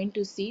 we are going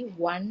to see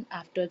one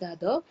after the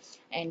other,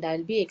 and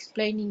I'll be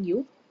explaining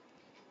you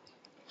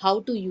how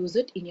to use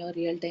it in your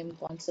real-time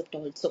concept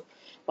also.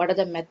 What are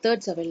the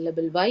methods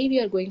available? Why we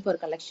are going for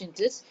collections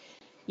is,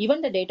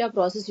 even the data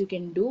process you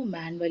can do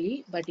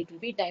manually, but it will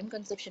be time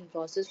consumption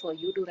process for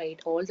you to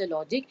write all the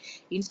logic.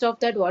 Instead of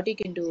that, what you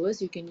can do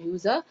is you can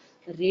use a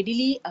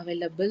readily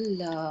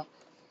available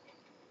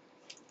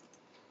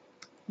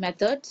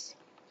methods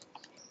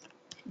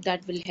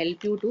that will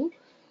help you to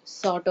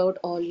sort out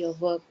all your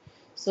work.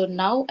 So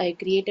now I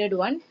created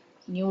one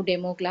new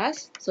demo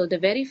class. So the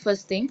very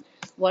first thing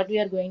what we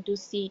are going to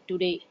see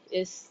today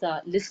is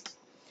list.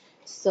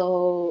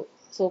 So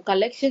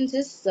collections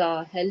is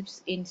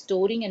helps in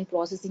storing and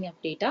processing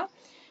of data.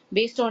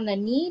 Based on the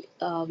need,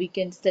 we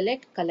can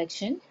select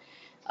collection.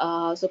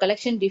 So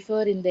collection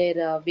differ in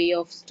their way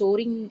of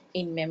storing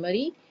in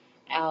memory,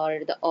 or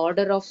the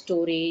order of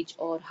storage,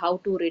 or how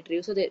to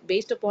retrieve. So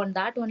based upon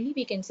that only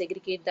we can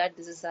segregate that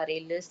this is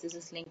array list, this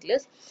is linked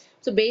list.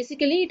 So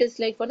basically it is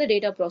like for the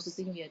data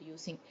processing we are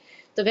using.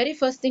 The very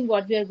first thing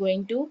what we are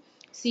going to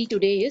see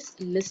today is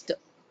list.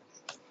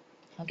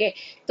 Okay,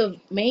 the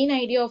main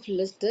idea of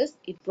list is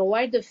it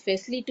provides the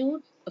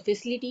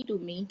facility to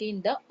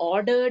maintain the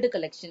ordered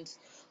collections.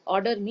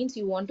 Order means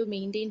you want to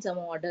maintain some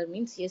order,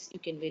 means yes, you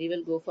can very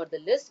well go for the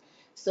list.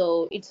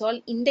 So it's all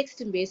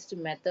indexed based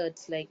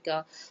methods. Like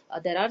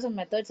there are some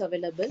methods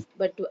available,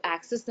 but to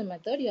access the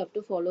method you have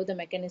to follow the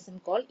mechanism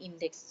called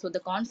index. So the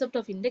concept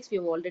of index we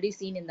have already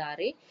seen in the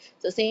array.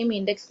 So same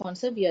index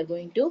concept we are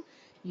going to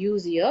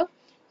use here.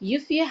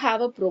 If you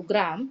have a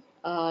program,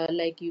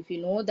 like if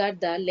you know that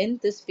the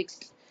length is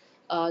fixed,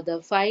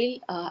 the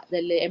file,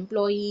 the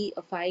employee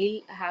file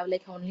have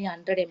like only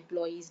 100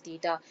 employees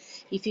data.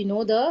 If you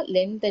know the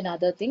length and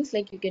other things,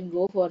 like you can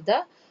go for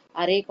the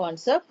array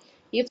concept.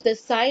 If the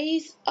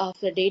size of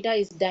the data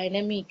is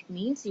dynamic,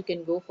 means you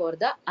can go for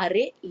the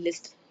array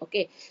list.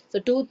 Okay, so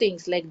two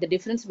things, like the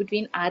difference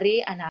between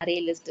array and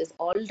array list is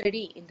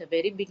already in the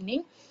very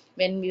beginning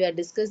when we are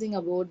discussing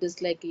about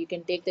this. Like you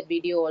can take the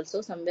video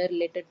also somewhere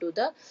related to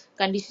the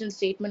conditional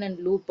statement and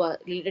loop,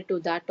 related to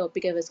that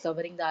topic I was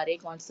covering the array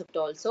concept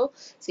also,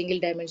 single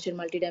dimension,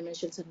 multi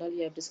dimensions and all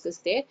we have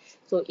discussed there.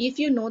 So if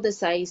you know the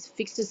size,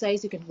 fixed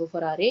size, you can go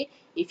for array.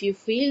 If you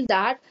feel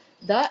that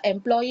the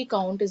employee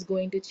count is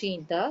going to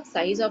change, the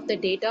size of the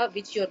data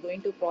which you are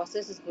going to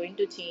process is going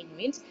to change,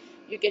 means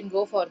you can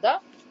go for the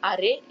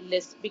array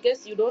list,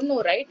 because you don't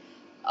know, right?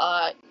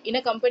 In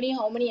a company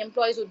how many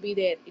employees would be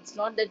there. It's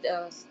not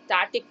that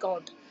static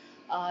count.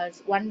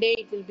 One day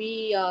it will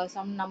be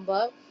some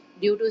number,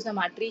 due to some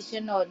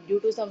attrition or due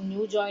to some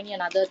new joining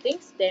and other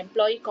things, the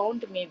employee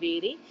count may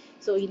vary.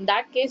 So in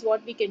that case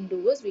what we can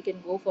do is we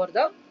can go for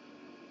the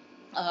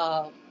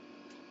uh,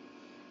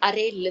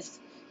 array list.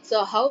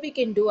 So how we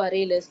can do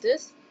array list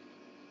is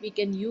we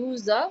can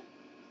use a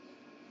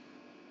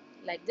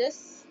like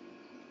this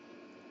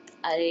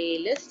array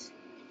list.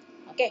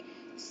 Okay,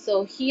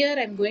 so here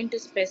I'm going to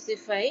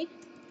specify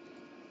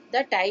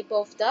the type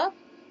of the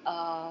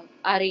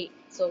array.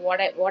 So what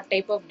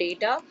type of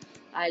data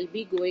I'll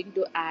be going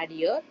to add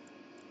here.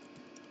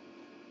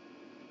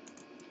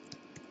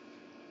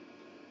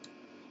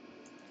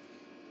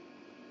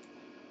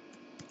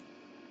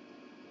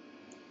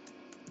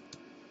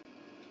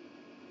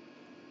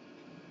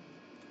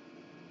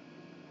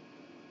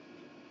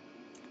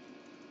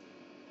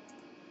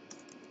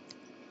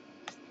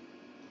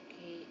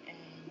 Okay, and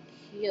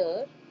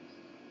here,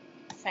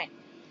 fine.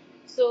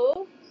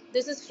 So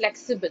this is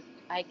flexible.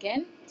 I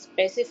can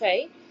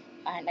specify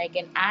and I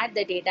can add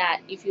the data.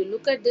 If you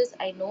look at this,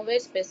 I nowhere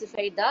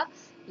specify the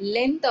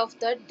length of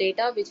the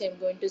data which I'm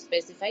going to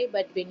specify.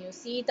 But when you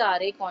see the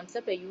array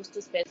concept, I used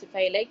to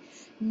specify like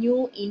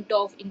new int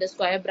of, in the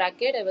square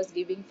bracket I was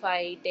giving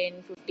 5,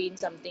 10, 15,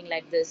 something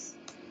like this.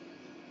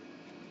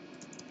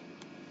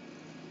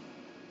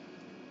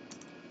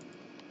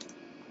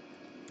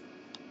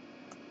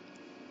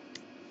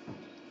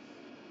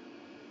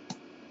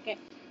 Okay,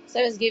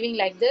 so I was giving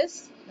like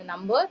this the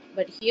number,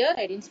 but here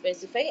I didn't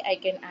specify. I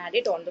can add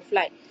it on the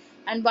fly.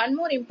 And one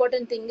more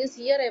important thing is,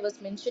 here I was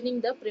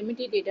mentioning the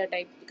primitive data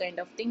type kind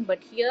of thing, but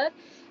here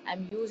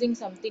I'm using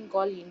something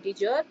called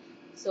integer.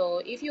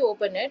 So if you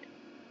open it,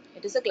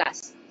 it is a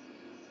class.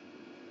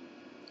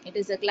 It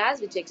is a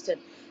class which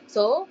extends.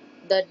 So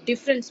the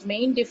difference,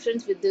 main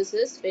difference with this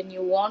is, when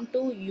you want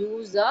to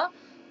use a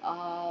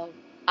uh,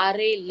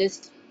 array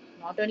list,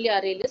 not only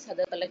array list,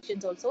 other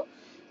collections also,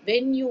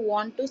 when you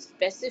want to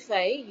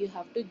specify, you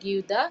have to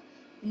give the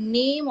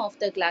name of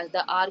the class.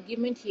 The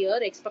argument here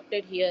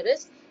expected here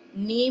is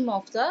name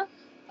of the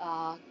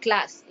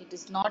class. It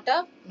is not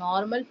a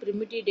normal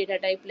primitive data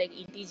type like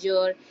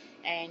integer,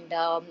 and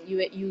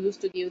you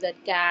used to give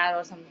that char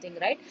or something,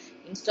 right?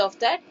 Instead of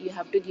that, you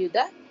have to give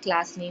the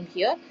class name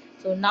here.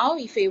 So now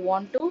if I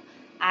want to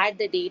add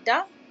the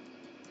data,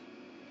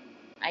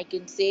 I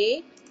can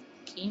say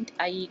int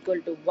I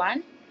equal to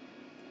 1,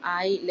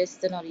 I less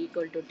than or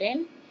equal to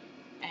 10,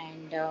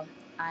 and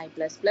I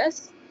plus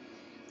plus.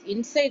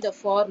 Inside the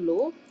for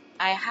loop,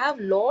 I have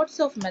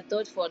lots of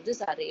methods for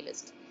this array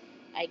list.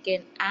 I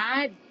can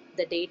add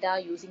the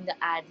data using the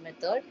add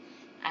method,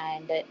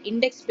 and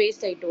index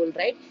based I told,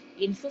 right?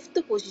 In fifth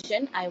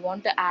position I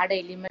want to add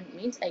element,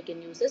 means I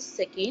can use a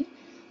second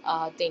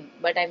thing,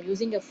 but I'm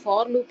using a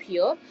for loop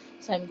here,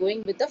 so I'm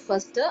going with the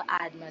first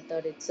add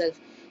method itself.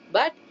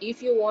 But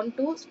if you want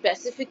to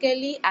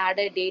specifically add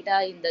a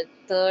data in the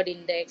third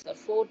index or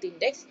fourth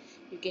index,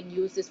 you can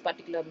use this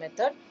particular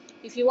method.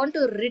 If you want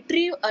to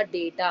retrieve a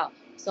data,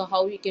 so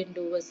how you can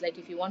do is, like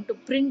if you want to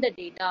print the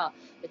data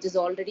which is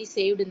already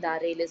saved in the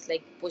array list,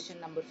 like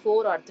position number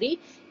 4 or 3,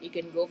 you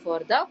can go for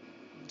the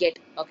get.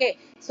 Okay,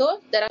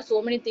 so there are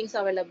so many things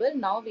available.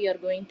 Now we are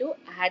going to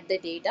add the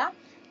data.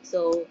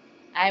 So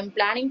I am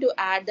planning to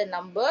add the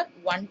number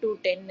 1 to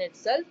 10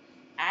 itself,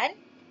 and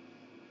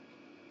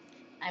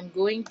I'm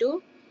going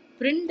to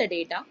print the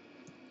data.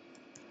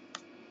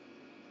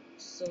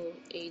 So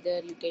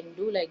either you can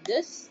do like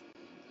this,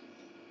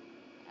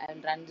 I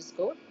will run this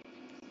code.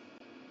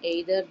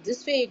 Either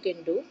this way you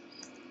can do,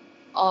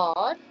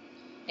 or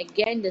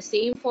again the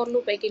same for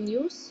loop I can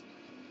use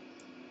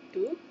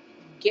to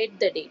get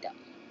the data.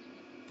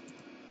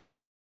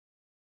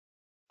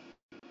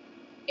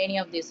 Any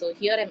of this. So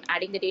here I'm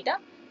adding the data,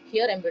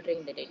 here I'm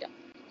retrieving the data.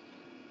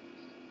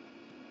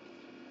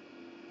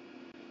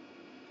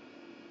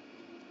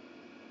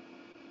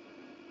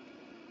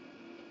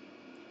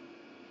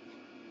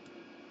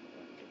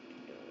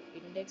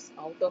 index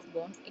out of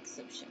bound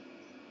exception.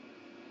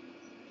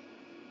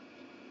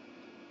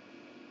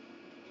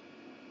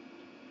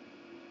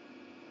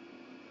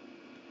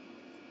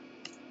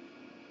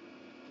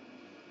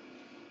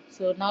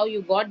 So now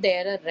you got the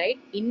error, right?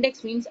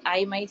 Index means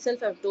I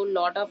myself have told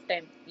lot of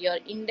time. Your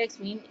index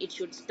means it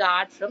should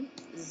start from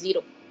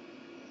 0.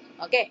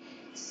 Okay,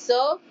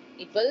 so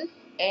it will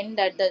end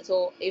at the,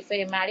 so if I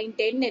am adding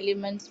 10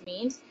 elements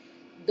means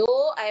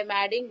though I am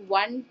adding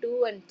 1,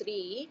 2 and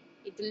 3,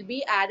 it will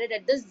be added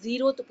at the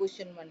 0th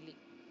position only.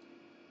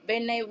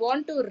 When I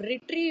want to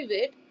retrieve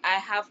it, I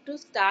have to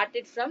start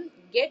it from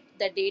get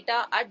the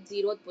data at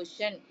 0th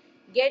position,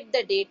 get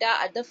the data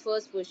at the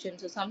first position.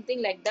 So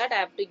something like that I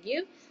have to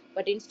give,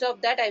 but instead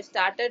of that I've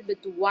started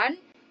with 1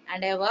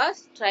 and I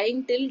was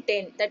trying till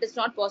 10. That is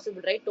not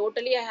possible, right?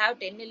 Totally I have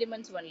 10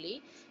 elements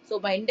only. So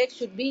my index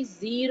should be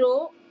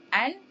 0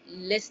 and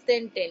less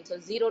than 10. So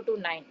 0 to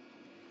 9.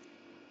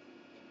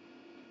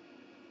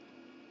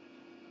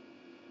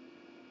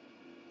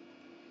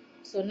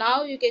 So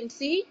now you can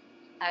see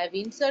I have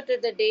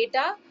inserted the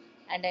data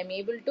and I'm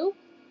able to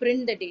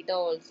print the data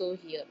also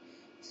here.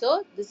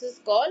 So this is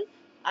called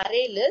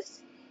array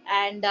list,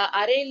 and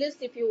array list,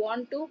 if you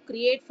want to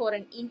create for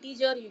an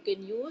integer, you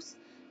can use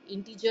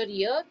integer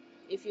here.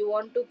 If you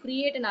want to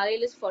create an array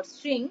list for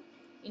string,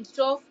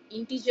 instead of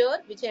integer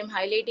which I am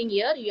highlighting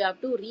here, you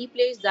have to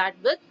replace that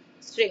with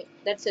string.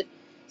 That's it.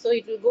 So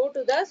it will go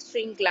to the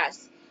string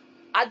class.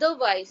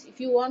 Otherwise, if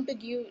you want to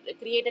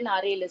create an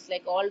array list,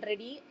 like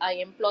already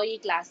a employee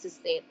class is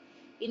there.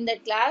 In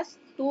that class,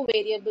 two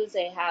variables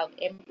I have,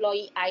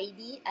 employee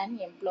ID and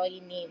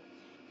employee name.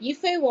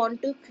 If I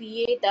want to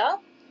create a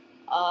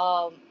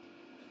um,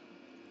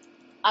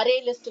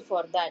 array list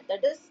for that,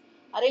 that is,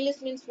 array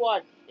list means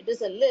what? It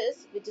is a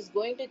list which is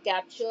going to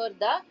capture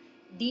the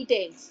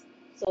details.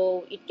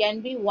 So it can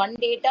be one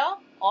data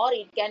or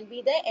it can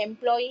be the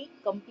employee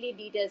complete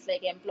details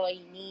like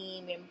employee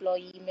name,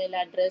 employee email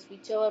address,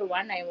 whichever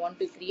one I want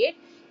to create.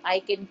 I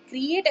can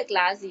create a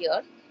class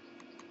here.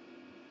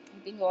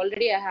 I think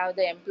already I have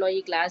the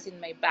employee class in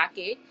my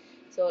package.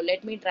 So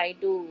let me try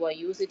to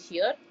use it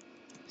here.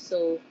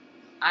 So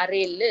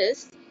array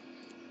list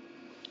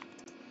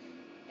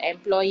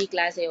employee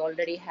class I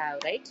already have,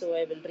 right? So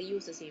I will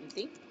reuse the same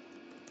thing.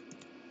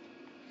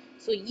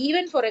 So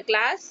even for a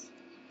class,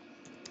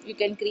 you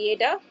can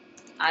create a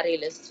array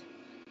list.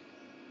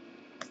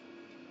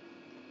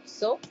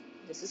 So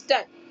this is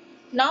done.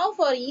 Now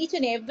for each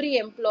and every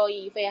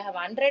employee, if I have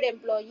 100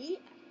 employee,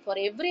 for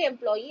every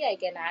employee I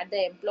can add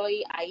the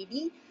employee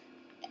ID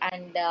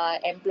and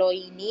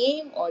employee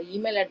name or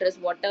email address,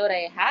 whatever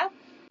I have,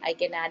 I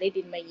can add it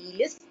in my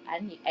e-list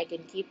and I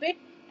can keep it.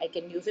 I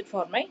can use it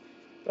for my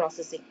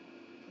processing.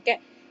 Okay.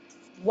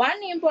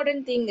 One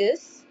important thing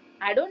is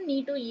I don't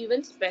need to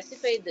even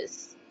specify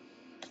this.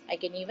 I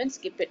can even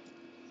skip it.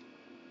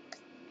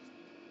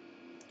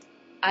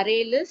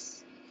 Array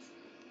list,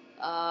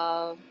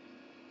 uh,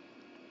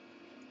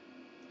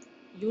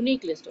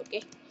 unique list.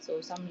 Okay,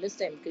 so some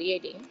list I'm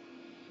creating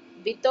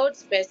without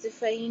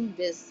specifying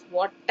this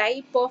what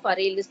type of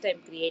array list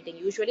I'm creating.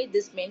 Usually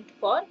this meant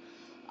for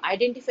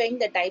identifying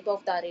the type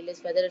of the array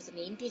list, whether it's an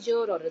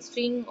integer or a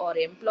string or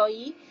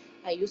employee.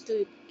 I used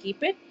to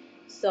keep it.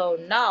 So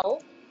now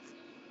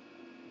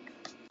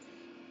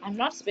I'm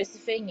not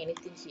specifying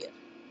anything here.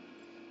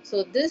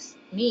 So this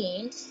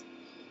means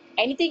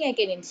anything I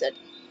can insert.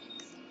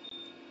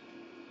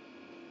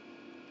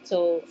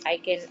 So I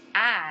can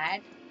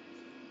add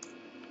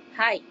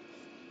hi,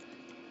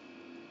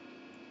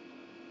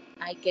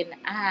 I can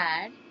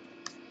add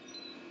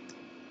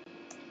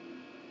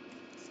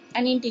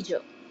an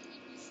integer.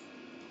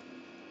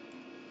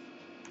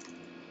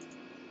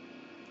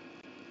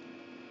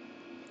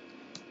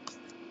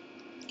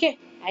 Okay,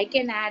 I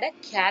can add a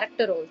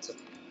character also.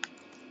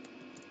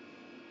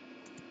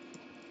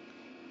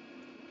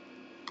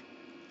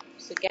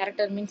 So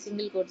character means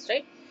single quotes,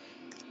 right?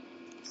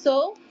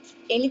 So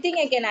anything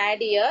I can add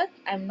here.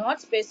 I'm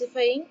not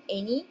specifying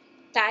any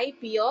type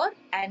here,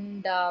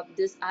 and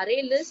this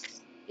array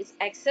list is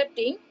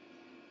accepting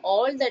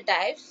all the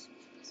types.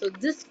 So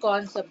this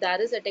concept,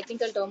 there is a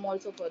technical term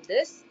also for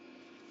this.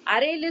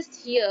 Array list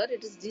here,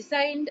 it is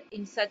designed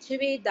in such a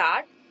way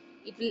that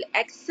it will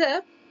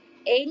accept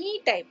any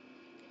type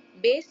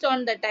based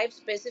on the type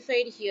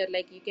specified here.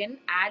 Like you can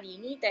add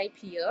any type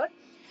here,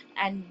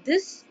 and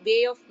this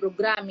way of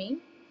programming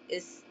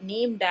is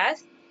named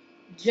as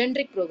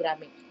generic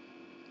programming.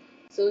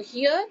 So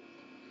here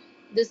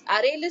this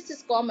array list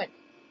is common.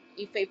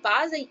 If I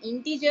pass an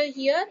integer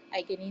here,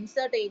 I can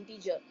insert an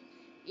integer.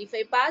 If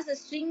I pass a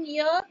string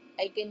here,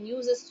 I can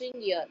use a string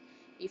here.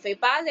 If I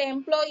pass an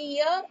employee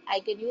here, I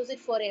can use it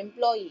for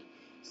employee.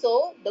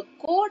 So the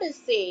code is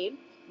same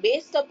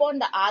based upon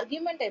the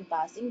argument I'm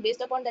passing,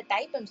 based upon the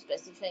type I'm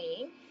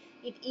specifying.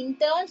 It in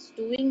turns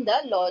doing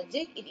the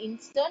logic, it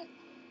instant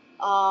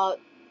uh,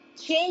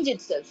 change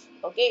itself.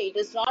 Okay, it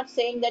is not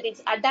saying that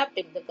it's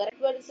adapting. The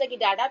correct word is like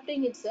it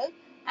adapting itself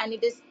and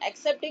it is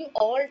accepting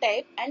all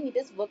type and it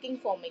is working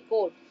for my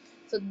code.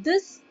 So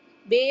this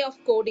way of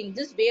coding,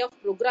 this way of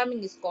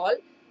programming is called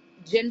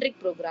generic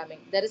programming.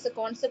 There is a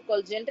concept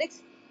called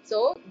generics.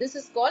 So this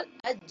is called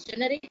a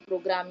generic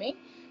programming.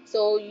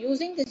 So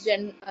using this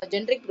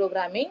generic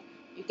programming,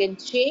 you can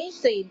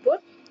change the input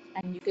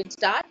and you can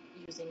start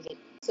using it.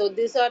 So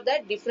these are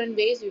the different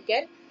ways you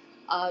can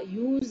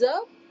use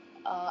a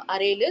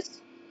array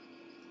list,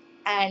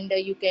 and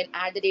you can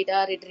add the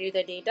data, retrieve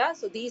the data.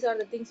 So these are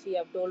the things we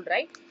have told,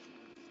 right?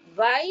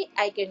 Why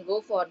I can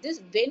go for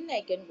this, when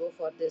I can go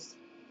for this.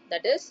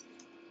 That is,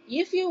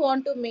 if you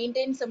want to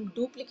maintain some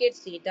duplicates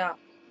data,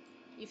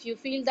 if you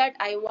feel that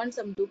I want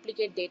some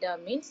duplicate data,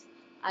 means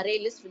array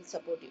list will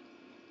support you.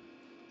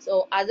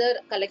 So other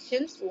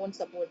collections won't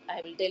support.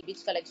 I will tell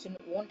which collection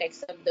won't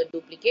accept the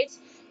duplicates.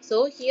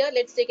 So here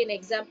let's take an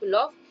example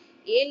of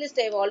a list.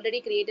 I've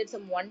already created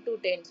some 1 to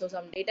 10. So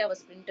some data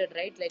was printed,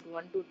 right, like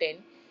 1 to 10.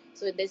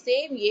 So in the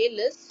same a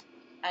list,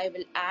 I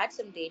will add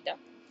some data.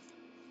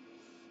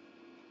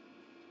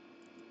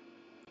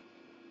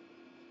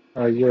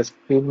 Your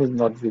screen is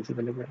not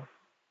visible again.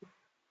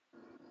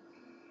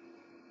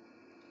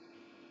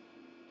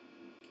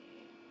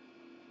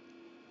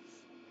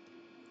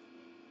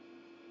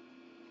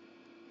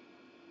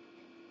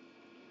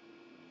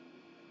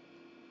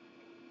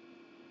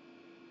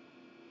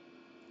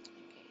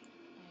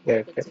 I Yeah,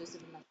 hope it's okay.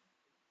 visible now.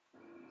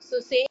 So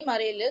same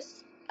array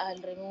list,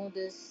 I'll remove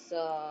this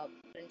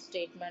print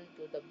statement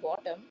to the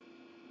bottom.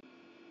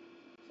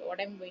 So what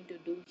I'm going to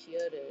do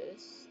here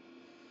is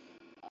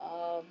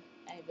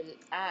I will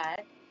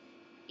add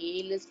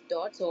a list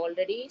dot. So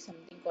already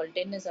something called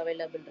 10 is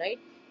available, right?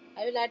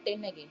 I will add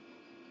 10 again.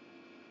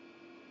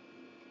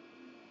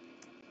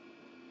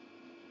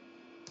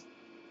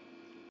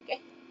 Okay.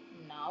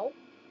 Now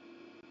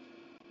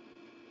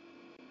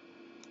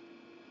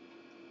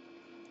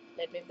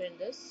let me print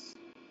this.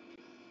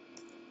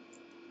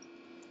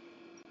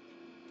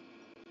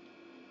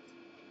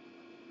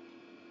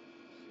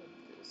 So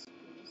this is,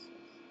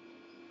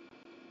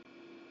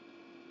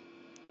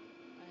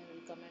 I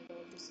will comment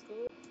all this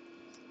code.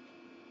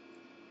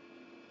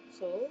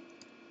 So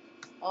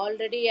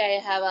already I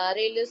have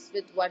array list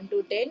with 1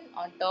 to 10.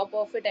 On top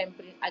of it, I'm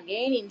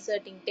again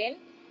inserting 10,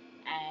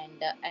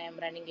 and I am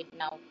running it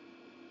now.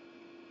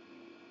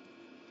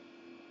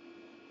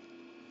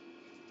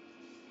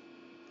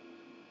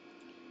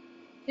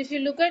 If you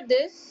look at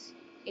this,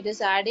 it is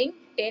adding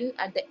 10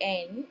 at the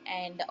end,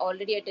 and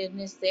already a 10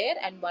 is there,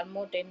 and one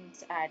more 10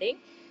 is adding.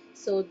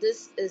 So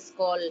this is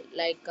called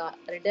like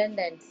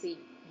redundancy,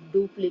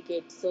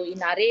 duplicate. So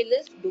in array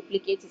list,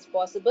 duplicates is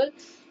possible.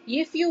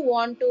 If you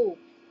want to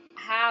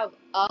have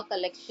a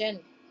collection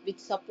which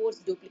supports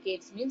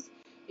duplicates, means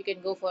you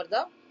can go for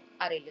the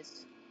array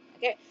list.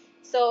 Okay.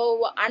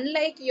 So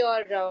unlike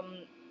your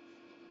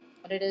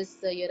it is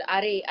your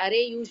array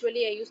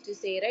usually I used to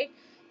say, right,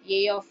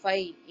 a of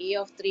 5, a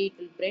of 3 it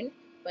will print,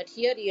 but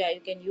here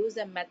you can use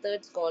a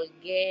methods called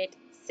get,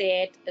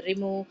 set,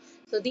 remove.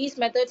 So these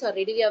methods are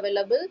readily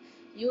available.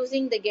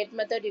 Using the get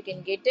method you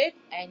can get it,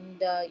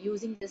 and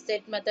using the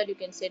set method you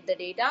can set the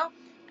data,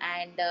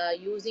 and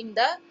using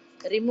the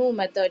remove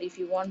method, if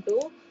you want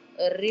to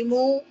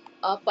remove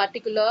a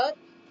particular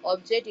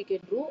object, you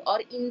can do,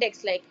 or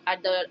index, like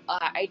at the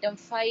item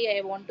 5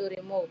 I want to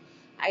remove,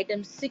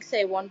 item 6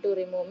 I want to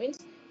remove, means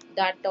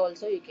that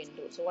also you can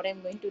do. So what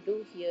I'm going to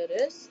do here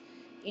is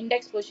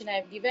index position I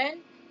have given,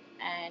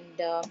 and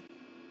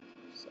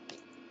this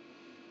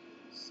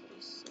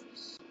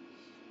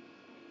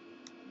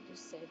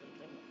I will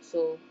remove.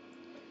 So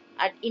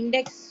at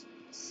index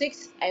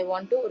 6 I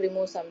want to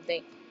remove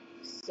something.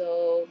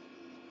 So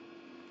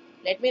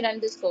let me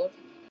run this code.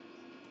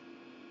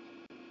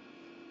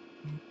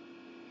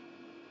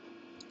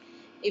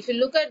 If you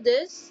look at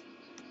this,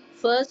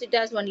 first it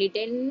has only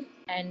 10,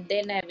 and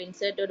then I have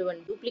inserted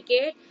one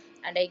duplicate,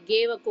 and I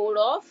gave a code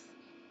of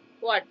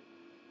what?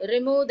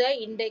 Remove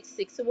the index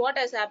 6. So what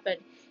has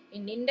happened?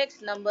 In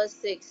index number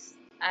 6,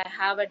 I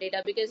have a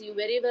data, because you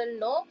very well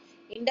know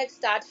index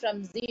starts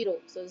from 0.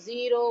 So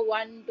 0,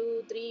 1,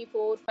 2, 3,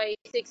 4, 5,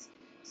 6.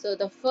 So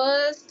the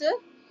first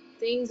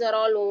things are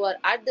all over.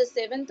 At the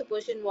 7th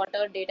position,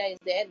 whatever data is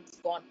there, it's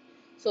gone.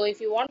 So if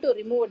you want to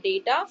remove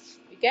data,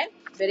 you can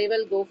very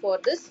well go for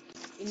this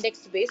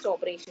index based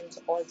operations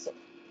also.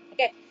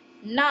 Okay.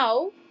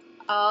 Now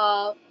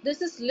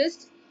this is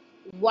list,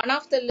 one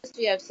of the list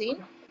we have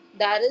seen.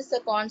 There is a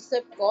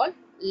concept called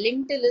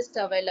linked list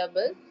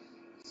available.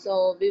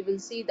 So we will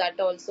see that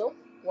also.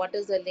 What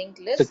is a linked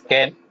So list?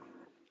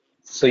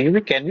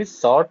 can we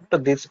sort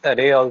this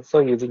array also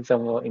using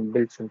some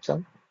inbuilt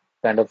function,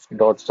 kind of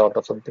dot sort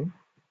or something?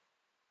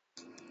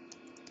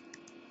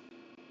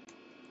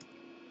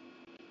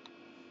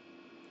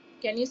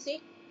 Can you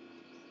see?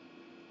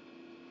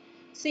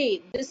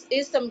 See, this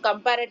is some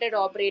comparative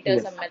operator,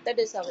 some Yes. method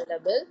is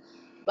available.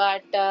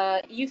 But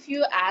if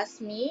you ask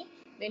me,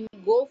 when you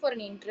go for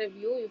an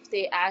interview, if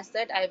they ask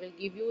that, I will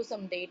give you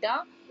some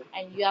data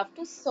and you have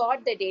to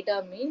sort the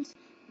data, means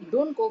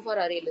don't go for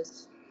array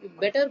list. You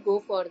better go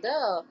for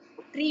the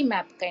tree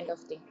map kind of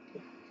thing.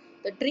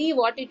 The tree,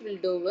 what it will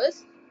do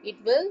is, it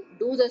will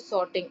do the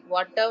sorting.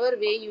 Whatever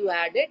way you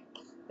add it,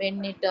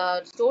 when it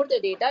store the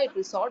data, it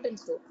will sort and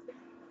store.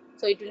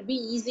 So it will be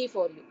easy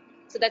for you.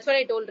 So that's what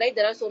I told, right?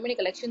 There are so many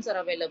collections are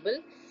available.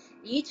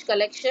 Each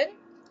collection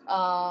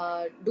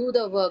do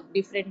the work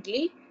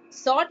differently.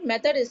 Sort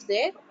method is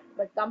there,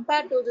 but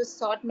compared to this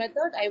sort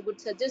method, I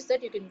would suggest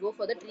that you can go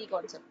for the tree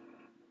concept.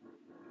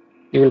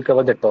 You will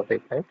cover that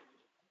topic, right?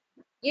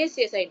 Yes,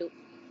 yes, I do.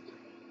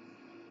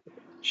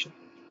 Sure.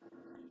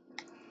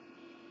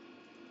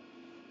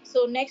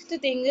 So next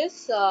thing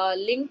is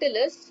linked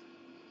list.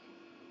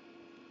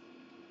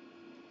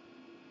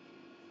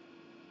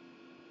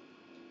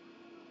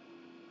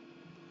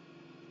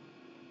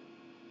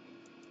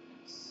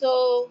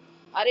 So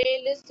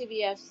array list we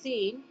have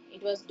seen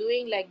it was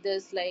doing like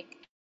this, like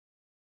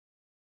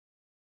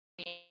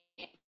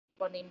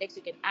on the index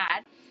you can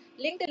add.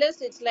 Linked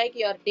list, it's like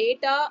your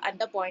data and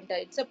the pointer.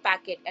 It's a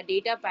packet, a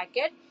data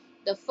packet.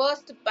 The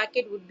first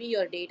packet would be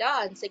your data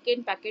and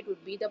second packet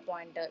would be the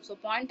pointer. So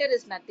pointer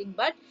is nothing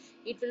but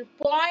it will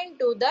point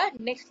to the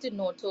next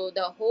node. So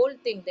the whole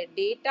thing, the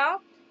data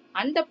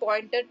and the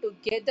pointer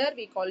together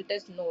we call it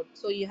as node.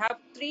 So you have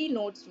three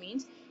nodes,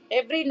 means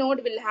every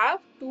node will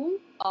have two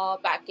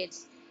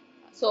packets.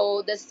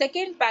 So the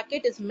second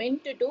packet is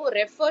meant to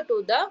refer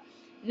to the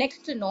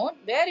next node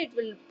where it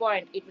will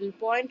point. It will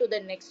point to the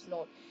next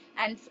node.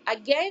 And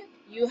again,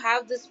 you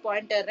have this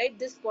pointer, right?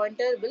 This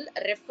pointer will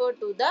refer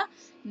to the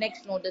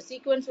next node. The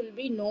sequence will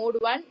be node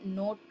 1,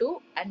 node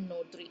 2, and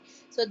node 3.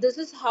 So this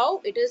is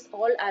how it is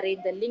all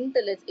arranged. The linked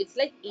list. It's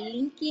like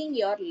linking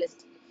your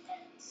list.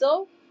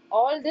 So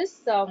all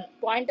this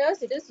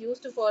pointers, it is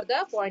used for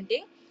the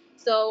pointing.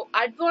 So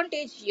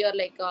advantage here,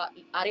 like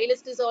array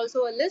list is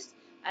also a list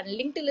and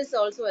linked list is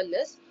also a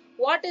list.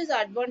 What is the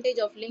advantage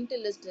of linked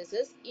list is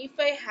if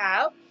I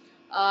have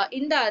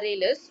in the array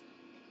list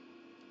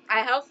I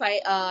have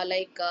five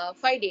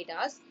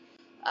datas,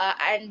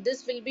 and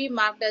this will be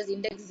marked as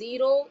index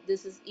 0,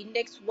 this is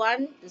index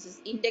 1, this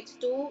is index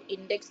 2,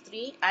 index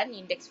 3, and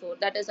index 4.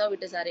 That is how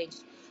it is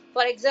arranged.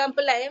 For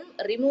example, I am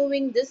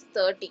removing this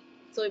 30,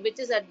 so which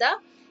is at the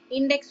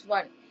index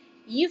 1.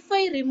 If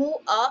I remove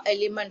a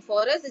element,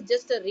 for us it's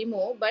just a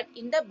remove, but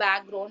in the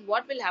background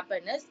what will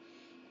happen is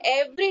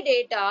every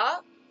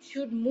data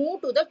should move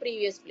to the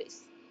previous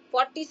place.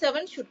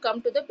 47 should come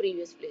to the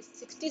previous place,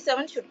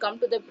 67 should come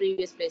to the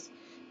previous place,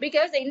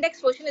 because the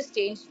index position is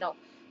changed now.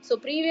 So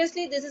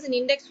previously this is in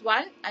index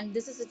 1 and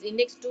this is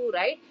index 2,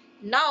 right?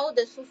 Now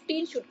the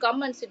 15 should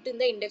come and sit in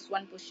the index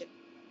 1 position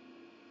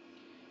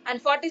and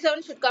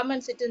 47 should come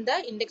and sit in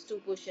the index 2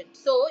 position.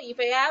 So if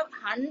I have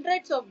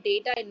hundreds of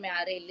data in my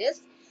array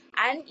list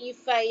and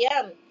if I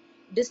am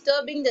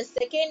disturbing the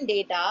second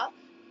data,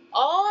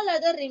 all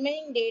other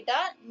remaining data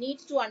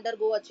needs to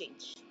undergo a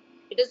change.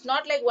 It is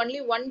not like only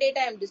one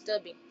data I am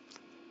disturbing.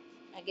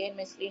 Again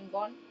my screen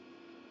gone.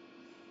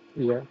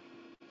 Yeah.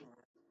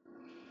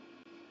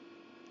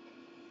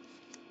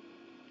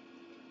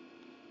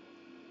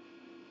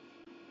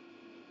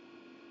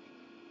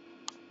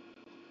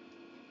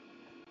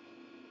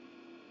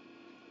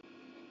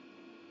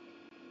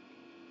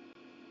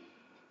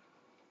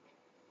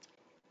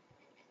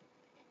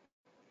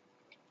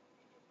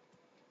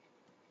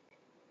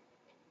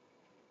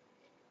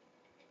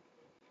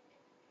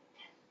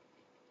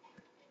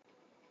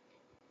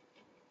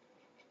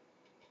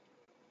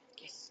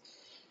 Yes.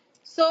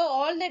 So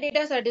all the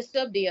data are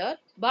disturbed here,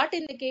 but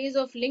in the case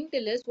of linked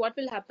list, what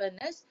will happen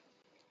is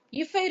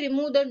if I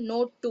remove the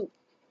node 2,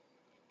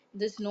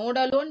 this node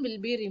alone will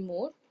be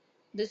removed.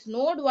 This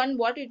node 1,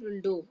 what it will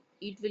do?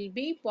 It will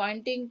be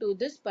pointing to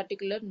this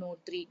particular node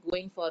 3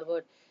 going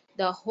forward.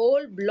 The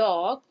whole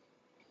block,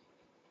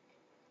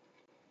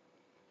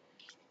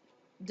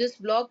 this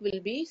block will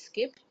be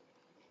skipped.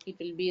 It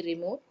will be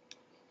removed.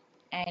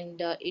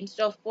 And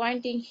instead of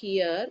pointing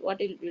here,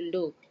 what it will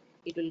do?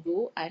 It will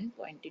go and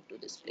point it to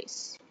this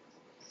place.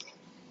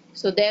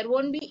 So there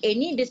won't be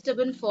any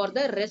disturbance for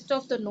the rest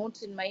of the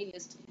nodes in my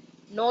list.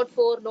 Node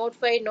 4, node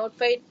 5, node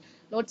 5,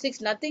 node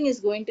 6, nothing is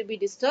going to be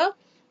disturbed.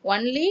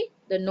 Only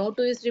the node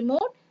 2 is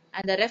removed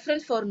and the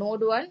reference for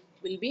node 1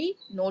 will be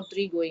node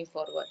 3 going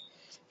forward.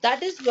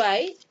 That is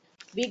why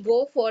we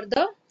go for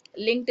the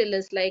linked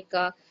list. Like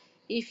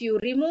if you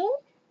remove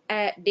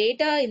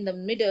data in the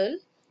middle,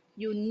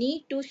 you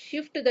need to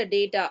shift the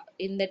data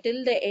in the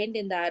till the end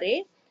in the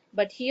array.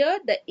 But here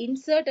the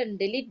insert and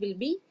delete will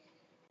be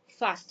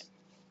fast.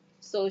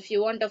 So if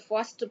you want a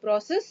fast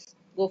process,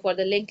 go for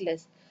the linked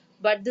list.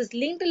 But this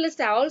linked list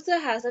also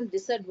has a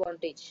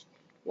disadvantage.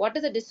 What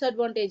is the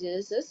disadvantage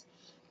is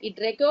it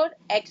record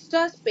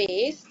extra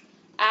space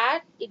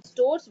and it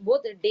stores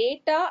both the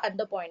data and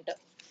the pointer.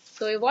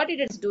 So what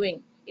it is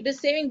doing? It is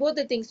saving both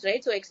the things,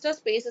 right? So extra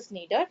space is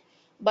needed,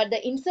 but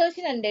the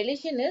insertion and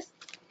deletion is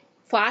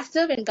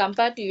faster when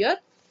compared to your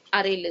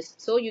array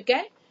list. So you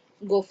can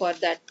go for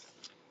that.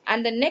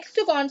 And the next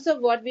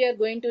concept what we are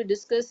going to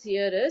discuss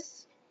here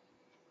is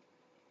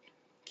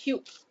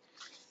queue.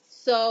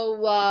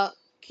 So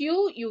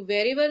queue, you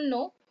very well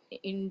know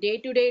in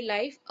day-to-day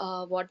life,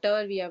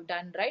 whatever we have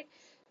done, right?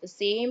 The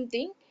same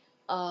thing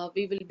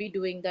we will be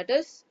doing. That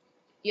is,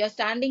 you are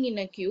standing in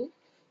a queue.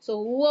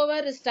 So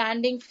whoever is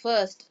standing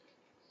first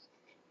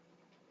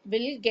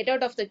will get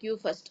out of the queue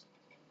first.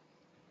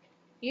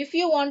 If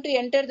you want to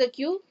enter the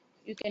queue,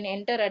 you can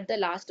enter at the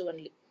last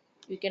only.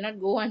 You cannot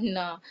go and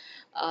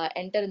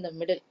enter in the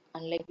middle,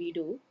 unlike we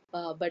do.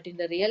 But in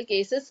the real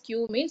cases,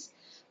 queue means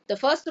the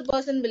first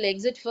person will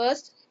exit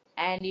first,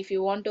 and if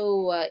you want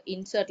to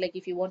insert, like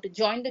if you want to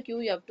join the queue,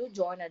 you have to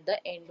join at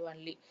the end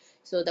only.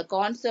 So the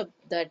concept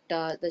that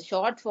the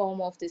short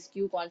form of this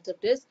queue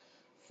concept is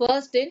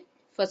first in,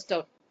 first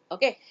out.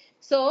 Okay.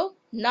 So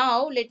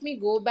now let me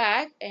go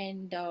back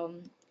and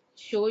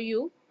show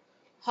you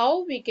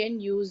how we can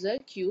use a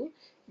queue,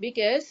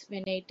 because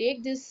when I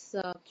take this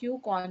queue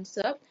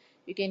concept,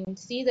 you can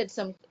see that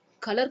some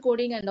color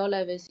coding and all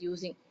I was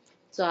using.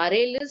 So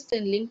array list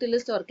and linked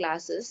list are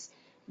classes,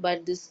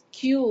 but this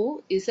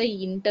queue is a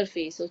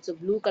interface. So it's a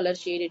blue color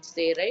shade, it's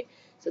there, right?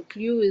 So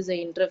queue is a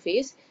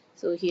interface.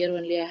 So here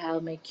only I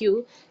have my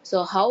queue.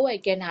 So how I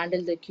can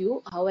handle the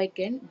queue, how I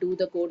can do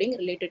the coding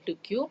related to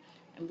queue,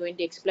 I'm going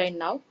to explain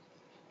now.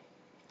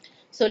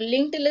 So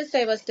linked list,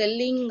 I was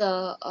telling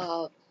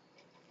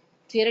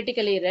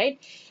theoretically, right,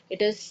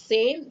 it is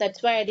same.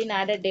 That's why I didn't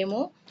add a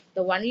demo.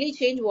 The only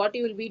change what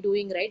you will be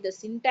doing, right, the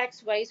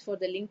syntax wise for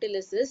the linked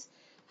list is,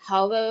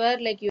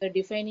 however, like you are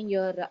defining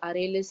your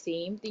array list,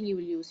 same thing you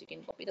will use. You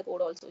can copy the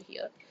code also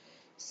here.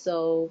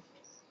 So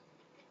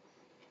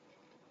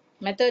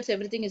methods,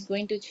 everything is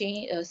going to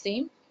change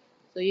same.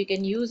 So you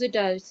can use it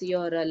as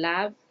your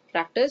lab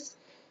practice.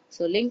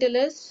 So linked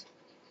list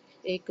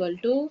equal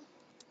to,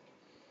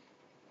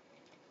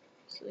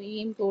 so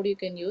same code you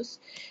can use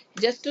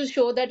just to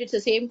show that it's the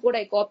same code.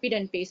 I copied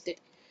and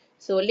pasted.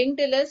 So linked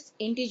list,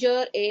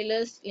 integer, a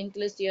list, linked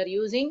list you are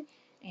using,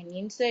 and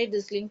inside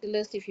this linked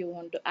list, if you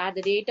want to add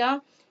the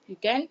data, you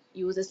can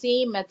use the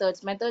same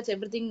methods. Methods,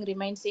 everything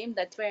remains same.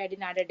 That's why I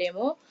didn't add a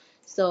demo.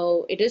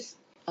 So it is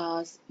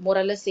more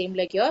or less same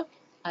like your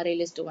array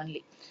list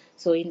only.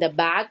 So in the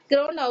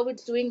background, how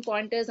it's doing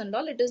pointers and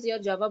all, it is your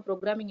Java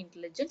programming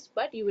intelligence,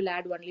 but you will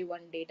add only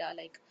one data,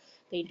 like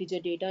the integer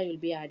data you'll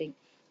be adding.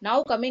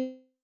 Now coming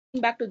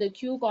back to the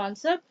queue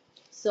concept.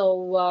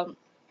 So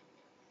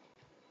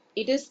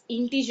it is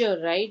integer,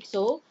 right?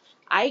 So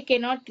I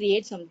cannot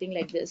create something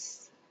like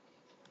this.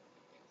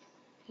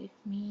 Let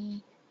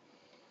me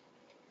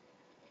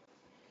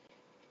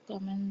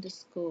comment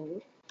this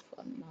code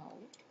for now,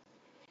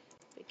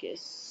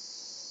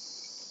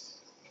 because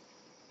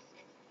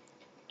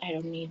I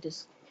don't need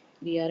this.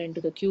 We are into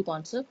the queue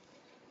concept.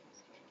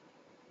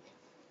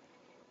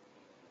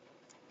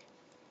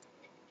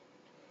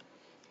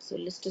 So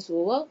list is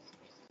over.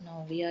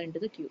 Now we are into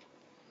the queue.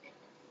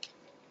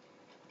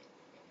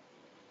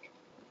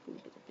 Go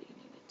to the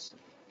beginning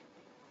itself.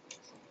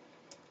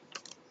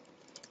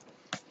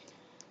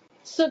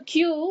 So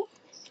queue,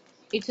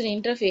 it's an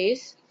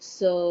interface.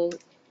 So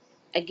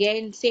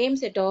again, same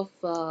set of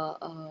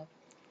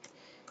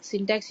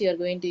syntax you are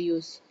going to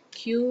use.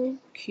 Q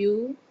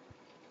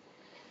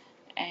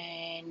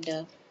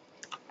and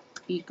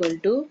equal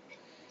to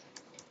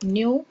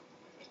new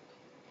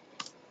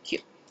q.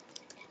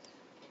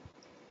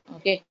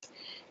 Okay,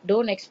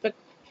 don't expect.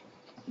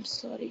 I'm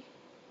sorry,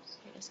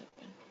 what has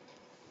happened?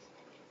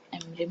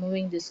 I'm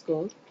removing this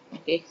code.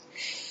 Okay,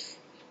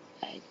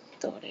 I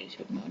thought I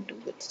should not do,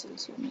 but still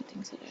so many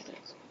things are added.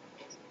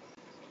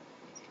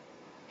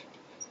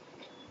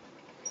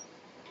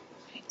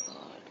 My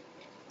god.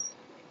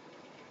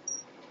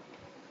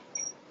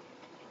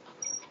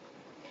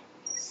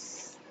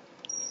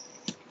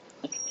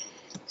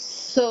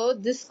 So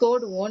this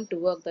code won't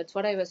work. That's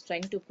what I was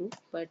trying to prove.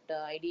 But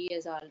IDE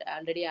has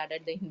already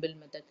added the inbuilt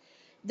method.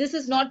 This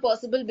is not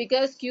possible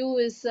because queue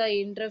is an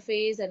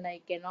interface and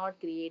I cannot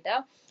create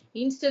a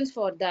instance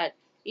for that.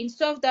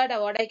 Instead of that,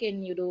 what I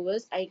can do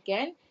is I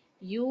can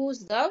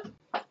use the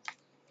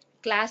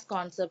class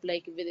concept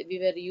like we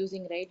were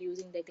using, right?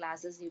 Using the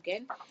classes, you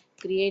can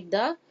create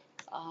the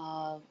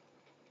uh,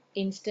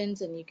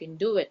 instance and you can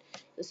do it.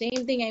 The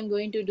same thing I'm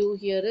going to do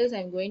here is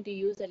I'm going to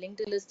use a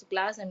linked list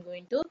class. I'm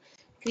going to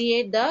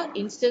create the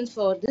instance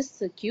for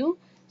this queue.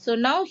 So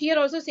now here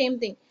also same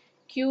thing,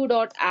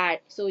 queue.add.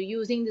 So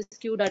using this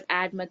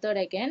queue.add method,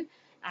 I can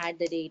add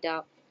the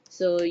data.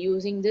 So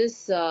using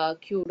this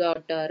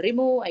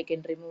queue.remove, I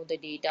can remove the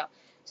data.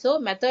 So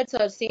methods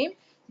are same,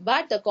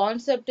 but the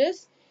concept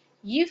is,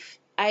 if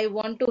I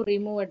want to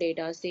remove a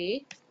data,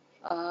 say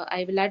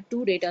I will add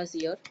two datas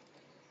here,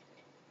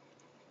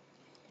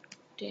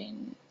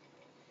 10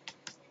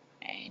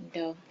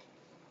 and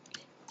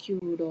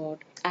q dot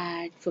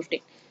add 15.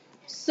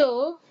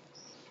 So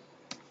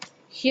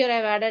here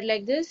I've added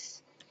like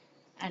this,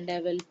 and I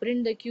will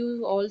print the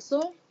queue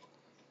also,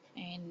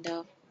 and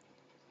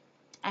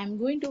I'm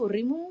going to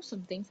remove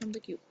something from the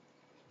queue.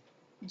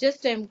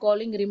 Just I'm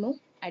calling remove.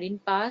 I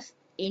didn't pass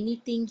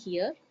anything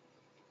here,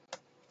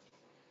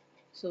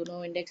 so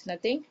no index,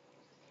 nothing.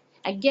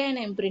 Again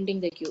I'm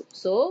printing the queue.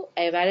 So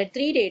I've added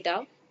three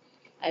data,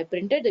 I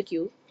printed the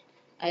queue,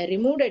 I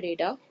removed the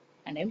data,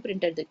 and I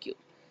printed the queue.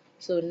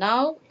 So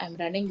now I'm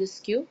running this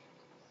queue.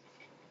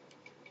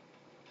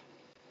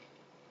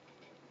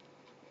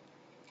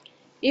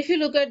 If you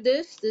look at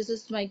this, this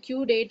is my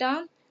queue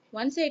data.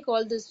 Once I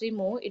call this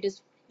remove, it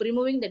is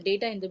removing the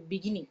data in the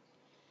beginning.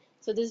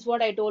 So this is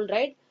what I told,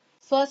 right?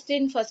 First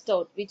in, first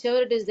out.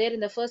 Whichever it is there in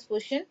the first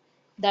position,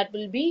 that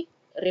will be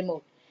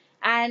removed.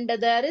 And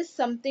there is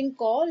something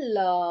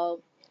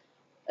called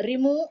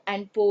remove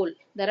and poll.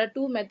 There are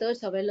two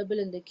methods available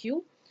in the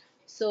queue.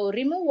 So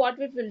remove, what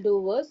it will do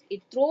was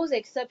it throws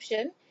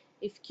exception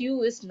if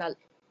queue is null.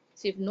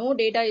 So if no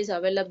data is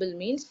available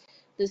means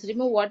this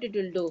remove, what it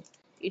will do?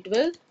 It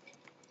will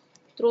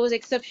throws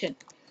exception.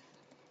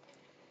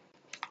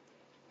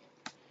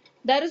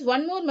 There is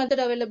one more method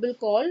available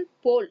called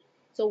poll.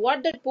 So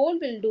what that poll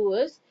will do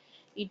is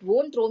it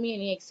won't throw me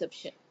any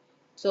exception.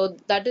 So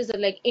that is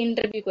like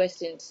interview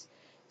questions.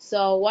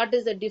 So what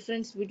is the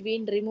difference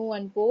between remove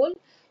and poll?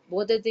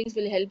 Both the things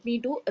will help me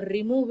to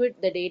remove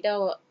it, the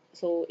data.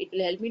 So it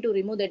will help me to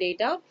remove the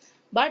data.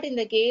 But in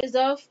the case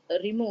of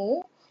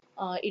remove,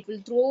 it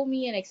will throw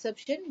me an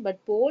exception,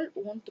 but poll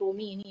won't throw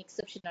me any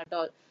exception at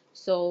all.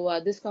 So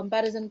this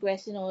comparison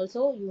question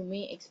also you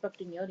may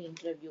expect in your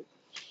interview.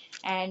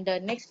 And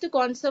next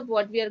concept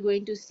what we are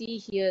going to see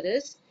here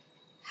is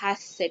has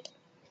set.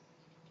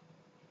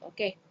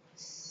 Okay,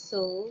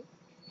 so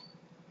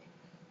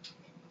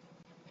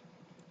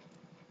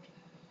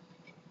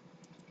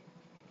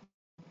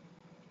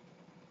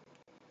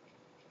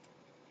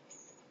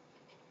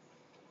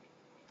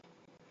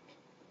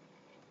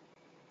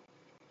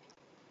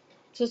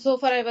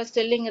far I was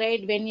telling,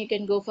 right, when you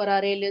can go for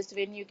array list,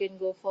 when you can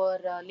go for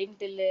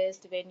linked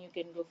list, when you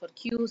can go for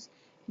queues.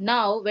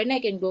 Now when I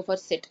can go for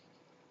set.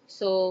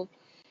 So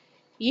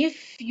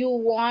if you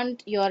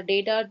want your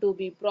data to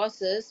be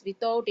processed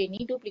without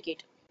any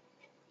duplicate,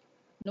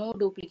 no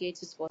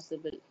duplicates is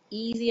possible.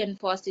 Easy and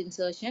fast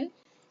insertion,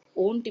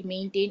 won't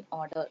maintain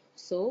order.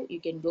 So you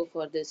can go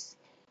for this.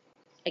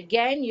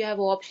 Again, you have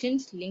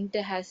options linked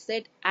has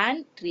set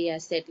and tree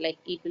has set. Like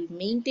it will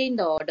maintain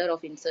the order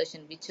of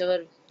insertion,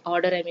 whichever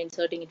order I'm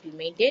inserting, it will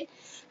maintain.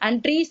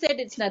 And tree set,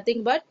 it's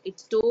nothing but it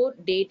store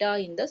data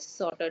in the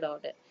sorted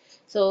order.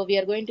 So we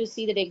are going to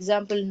see that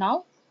example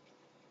now.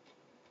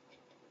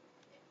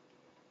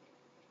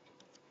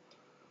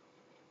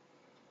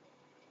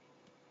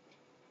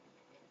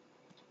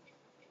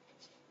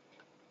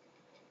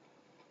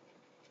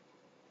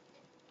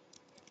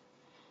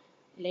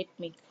 Let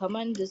me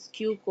comment this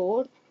queue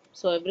code.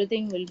 So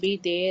everything will be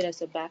there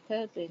as a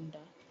backup. And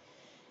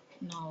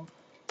now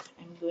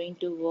I'm going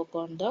to work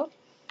on the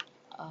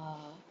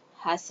uh,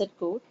 hazard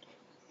code.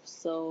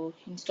 So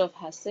instead of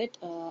hazard,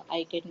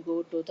 I can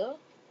go to the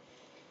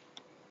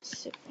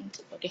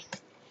sequence. Okay,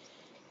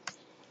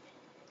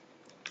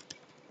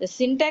 the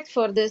syntax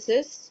for this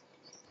is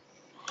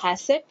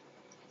hazard,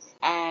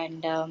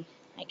 and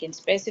I can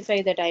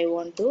specify that I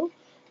want to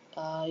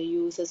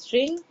use a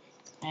string,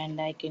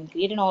 and I can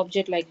create an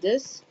object like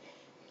this,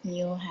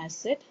 new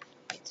hazard.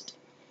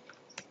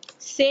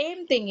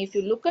 Same thing, if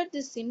you look at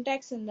this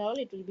syntax and all,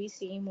 it will be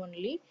same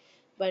only,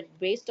 but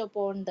based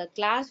upon the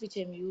class which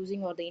I'm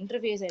using or the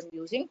interface I'm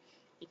using,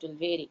 it will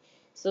vary.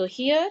 So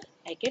here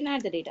I can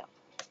add the data,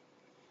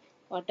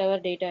 whatever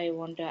data I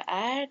want to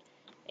add.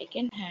 I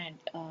can add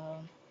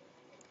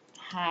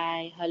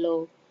hi,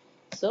 hello,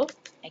 so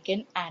I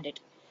can add it.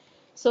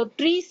 So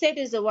tree set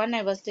is the one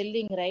I was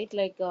telling, right?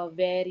 Like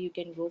where you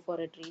can go for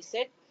a tree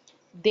set.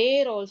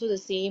 There also the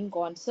same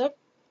concept,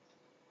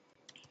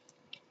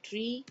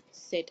 tree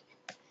set.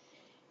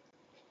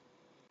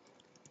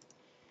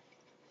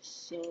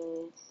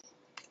 So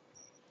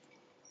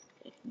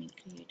let me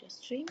create a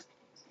string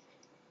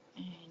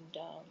and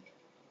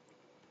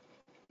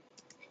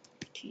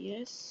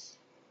ts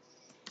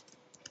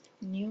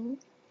new.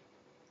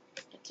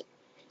 That's it.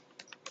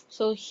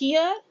 So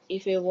here,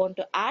 if I want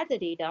to add the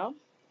data,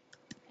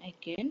 I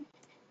can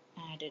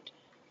add it.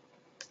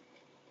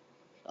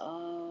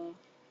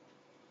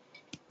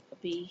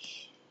 B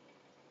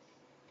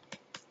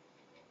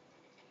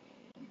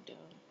and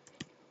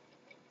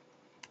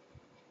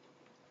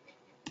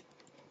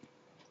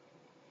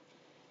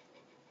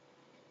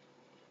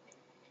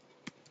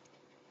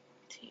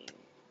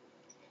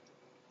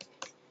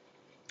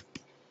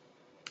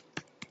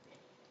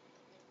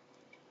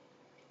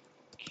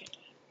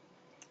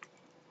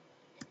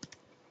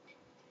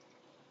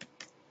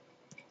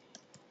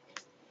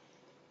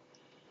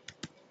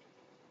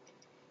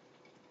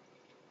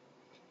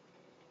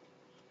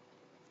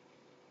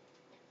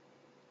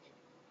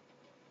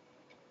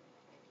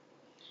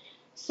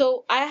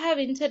so I have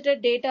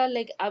inserted data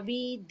like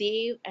Abhi,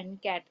 Dev,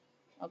 and Cat.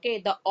 Okay,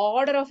 the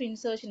order of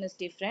insertion is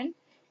different,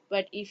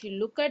 but if you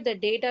look at the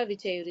data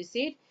which I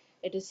received,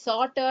 it is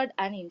sorted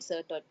and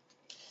inserted.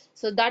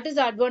 So that is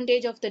the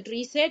advantage of the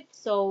tree set.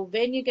 So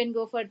when you can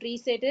go for tree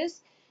set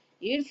is,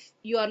 if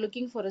you are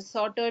looking for a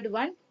sorted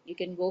one, you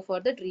can go for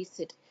the tree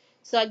set.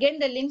 So again,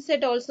 the link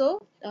set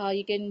also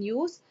you can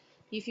use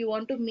if you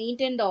want to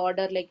maintain the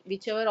order, like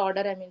whichever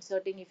order I'm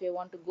inserting. If you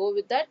want to go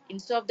with that,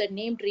 instead of the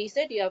name tree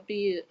set, you have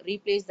to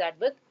replace that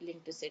with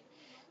linked set.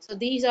 So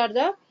these are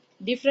the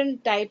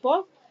different type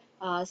of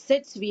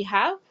sets we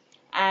have.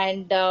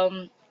 And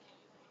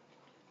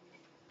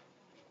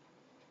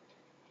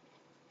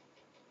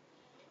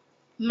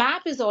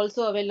map is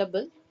also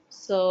available.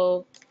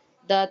 So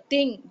the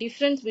thing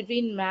difference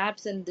between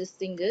maps and this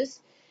thing is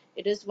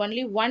it is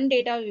only one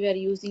data we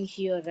are using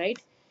here, right?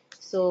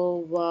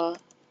 So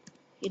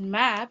in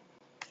map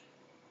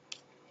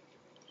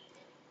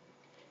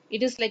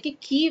it is like a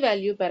key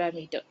value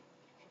parameter.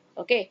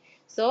 Okay,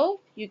 so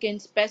you can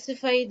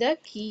specify the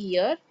key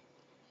here,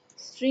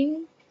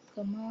 string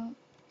comma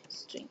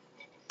string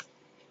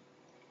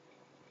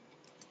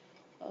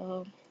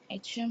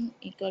hm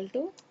equal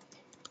to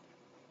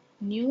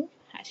new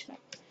hash map.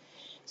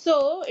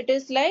 So it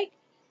is like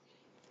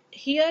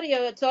here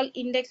it's all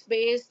index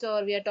based,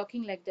 or we are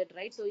talking like that,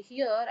 right? So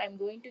here I'm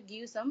going to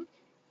give some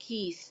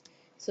keys.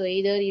 So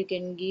either you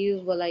can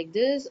give like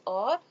this,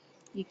 or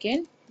you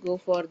can go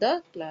for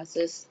the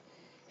classes.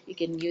 You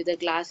can give the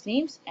class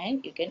names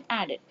and you can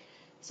add it.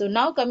 So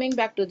now coming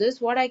back to this,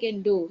 what I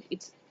can do,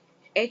 it's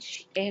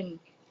hm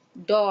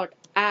dot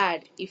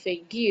add. If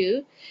I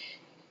give,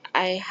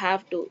 I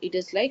have to, it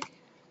is like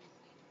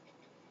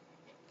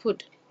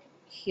put.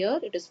 Here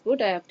it is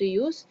put, I have to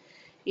use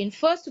in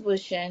first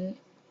position,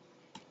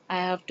 I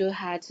have to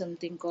add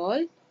something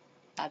called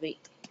away.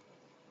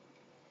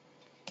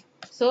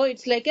 So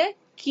it's like a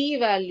key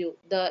value.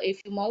 The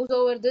if you mouse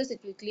over this, it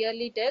will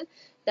clearly tell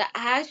the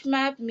hash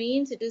map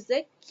means it is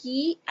a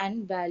key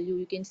and value.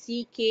 You can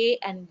see K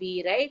and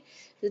B, right?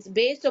 So it's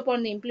based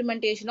upon the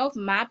implementation of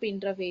map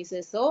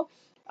interfaces. So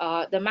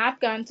the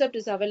map concept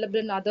is available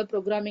in other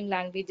programming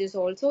languages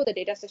also. The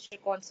data structure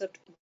concept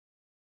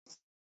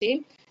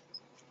same.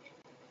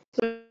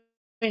 So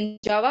in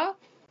Java,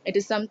 it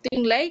is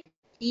something like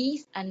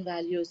keys and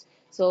values.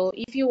 So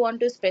if you want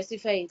to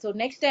specify, so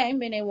next time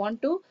when I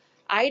want to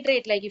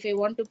iterate, like if I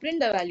want to print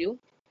the value,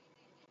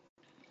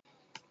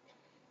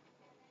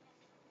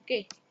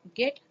 okay,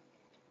 get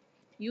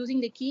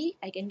using the key,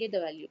 I can get the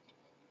value.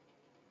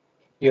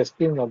 Yes,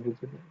 still not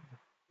visible.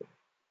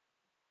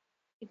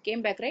 It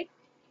came back, right?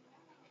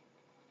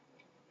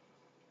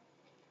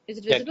 Is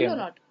it Yeah, visible or came.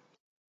 not?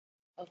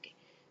 Okay.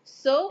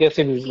 So Yes,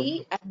 it is visible.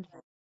 key and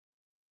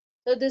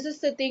so this is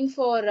the thing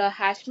for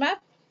hash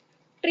map.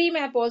 Tree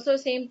map also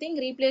same thing,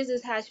 replace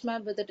this hash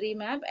map with a tree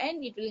map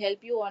and it will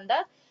help you on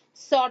the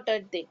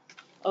sorted thing.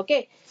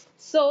 Okay,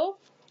 so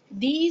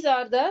these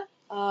are the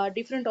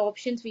different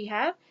options we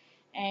have,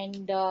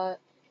 and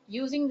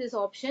using these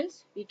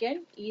options we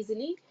can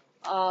easily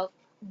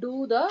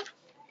do the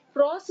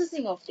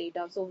processing of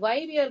data. So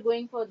why we are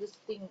going for this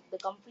thing, the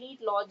complete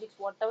logics,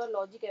 whatever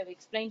logic I have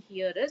explained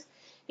here is,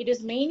 it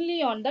is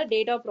mainly on the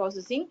data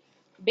processing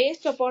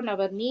based upon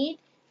our need.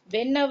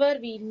 Whenever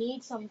we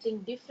need something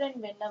different,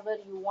 whenever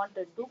you want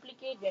a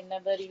duplicate,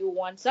 whenever you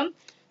want some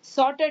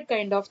sorted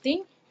kind of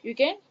thing, you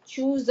can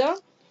choose the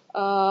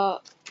uh,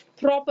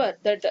 proper,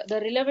 the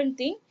relevant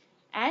thing,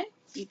 and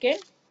you can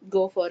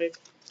go for it.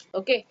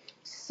 Okay,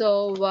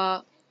 so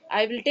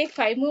I will take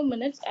 5 more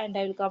minutes and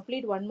I will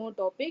complete one more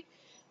topic,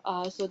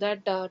 so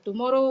that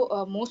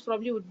tomorrow most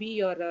probably would be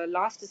your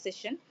last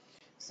session.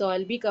 So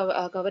I'll be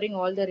covering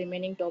all the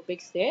remaining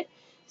topics there.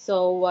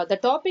 So the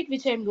topic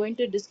which I'm going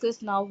to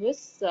discuss now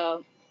is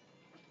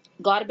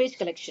garbage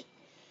collection.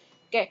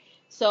 Okay,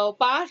 so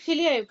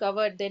partially I've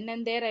covered. Then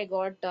and there I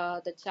got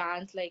the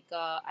chance, like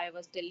I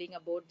was telling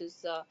about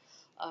this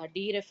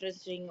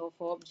dereferencing of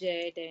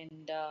object,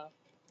 and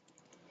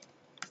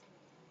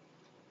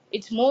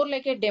it's more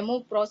like a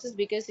demo process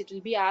because it will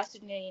be asked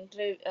in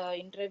an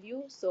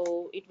interview,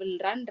 so it will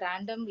run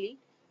randomly.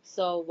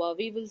 So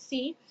we will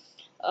see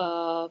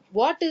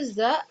what is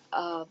the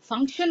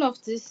function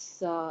of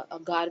this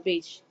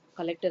garbage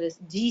collector is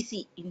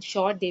GC. In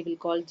short, they will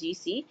call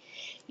GC.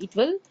 It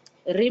will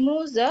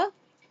remove the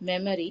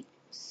memory.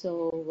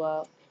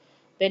 So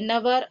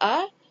whenever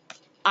a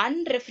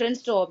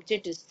unreferenced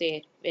object is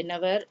there,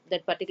 whenever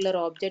that particular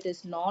object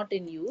is not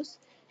in use,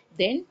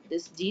 then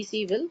this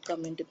GC will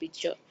come into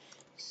picture.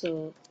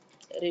 So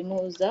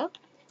removes the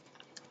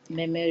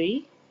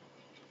memory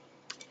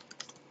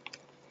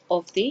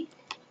of the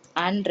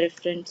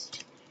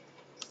unreferenced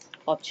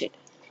object.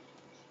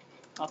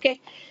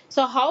 Okay,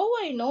 so how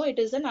I know it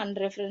is an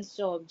unreferenced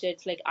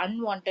object, like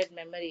unwanted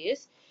memory,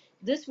 is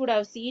this would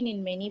have seen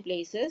in many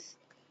places.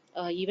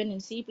 Even in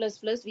C++,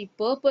 we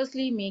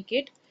purposely make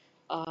it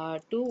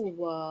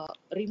to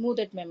remove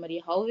that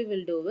memory. How we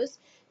will do is,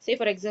 say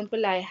for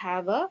example, I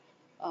have a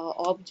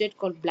object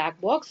called black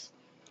box.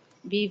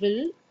 We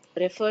will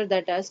refer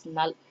that as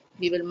null.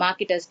 We will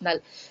mark it as null.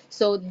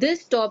 So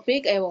this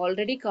topic I have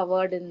already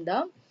covered in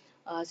the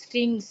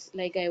strings.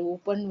 Like I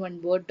opened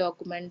one Word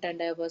document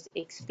and I was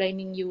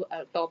explaining you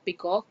a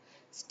topic of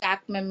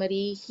stack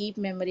memory, heap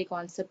memory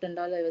concept and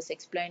all I was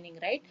explaining,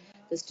 right?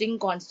 The string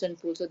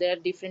constant pool. So there are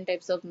different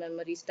types of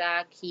memory: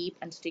 stack, heap,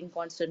 and string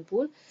constant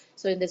pool.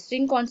 So in the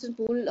string constant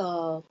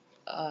pool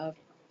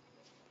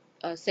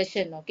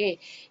session, okay,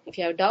 if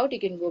you have doubt you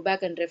can go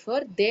back and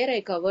refer. There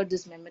I covered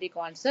this memory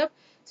concept.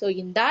 So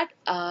in that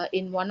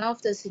in one of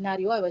the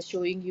scenario I was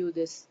showing you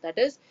this, that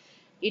is,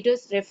 it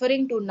is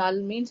referring to null,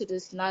 means it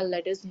is null,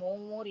 that is no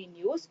more in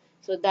use.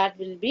 So that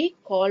will be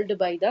called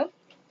by the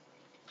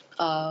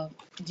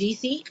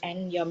GC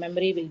and your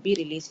memory will be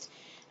released.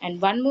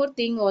 And one more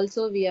thing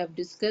also we have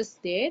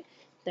discussed there,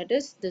 That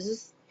is, this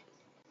is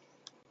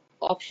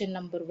option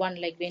number one,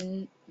 like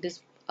when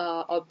this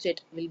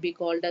object will be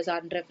called as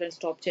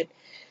unreferenced object.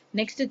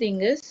 Next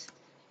thing is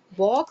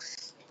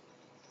box,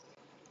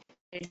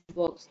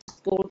 box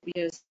code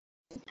we have.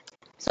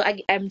 So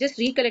I'm just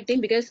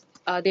recollecting because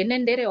then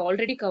and there I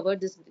already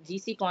covered this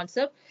GC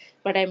concept,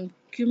 but I'm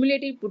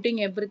cumulatively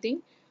putting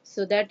everything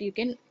so that you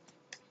can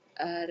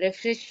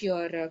refresh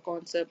your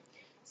concept.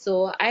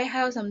 So I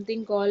have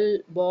something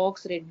called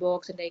box, red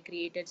box, and I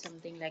created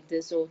something like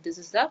this. So this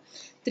is the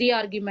three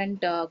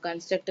argument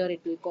constructor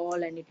it will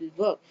call and it will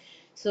work.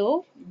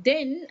 So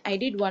then I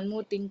did one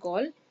more thing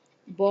called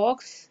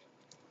box,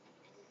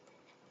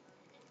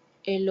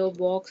 yellow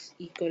box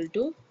equal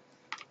to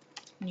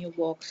new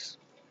box.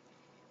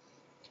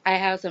 I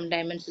have some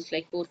dimensions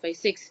like 4, 5,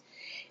 6,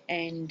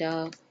 and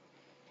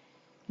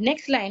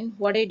next line,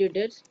 what I did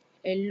is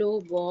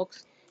yellow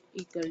box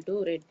equal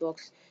to red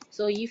box.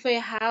 So if I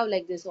have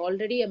like this,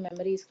 already a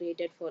memory is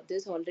created for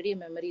this, already a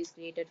memory is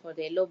created for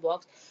the yellow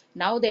box.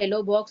 Now the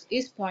yellow box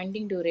is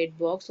pointing to red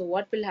box. So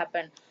what will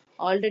happen?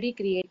 Already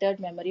created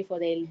memory for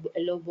the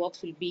yellow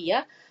box will be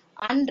a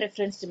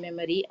unreferenced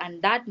memory,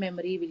 and that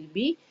memory will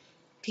be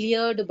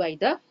cleared by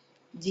the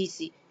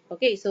GC.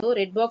 Okay, so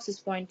red box is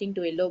pointing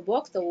to yellow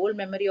box, the old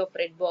memory of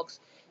red box.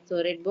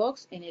 So red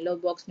box and yellow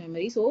box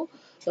memory. So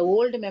the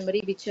old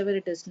memory, whichever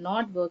it is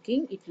not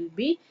working, it will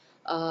be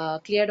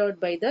cleared out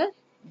by the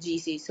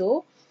GC.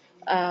 So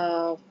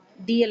uh,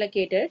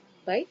 deallocated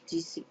by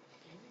GC.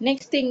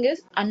 Next thing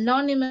is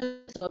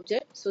anonymous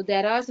object. So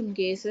there are some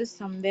cases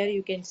somewhere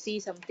you can see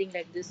something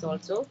like this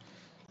also.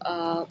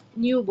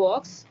 New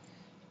box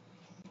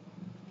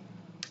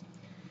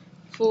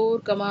 4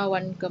 comma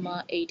 1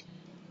 comma 8.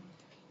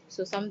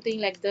 So something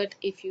like that,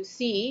 if you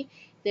see,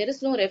 there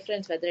is no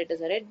reference whether it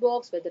is a red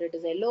box, whether it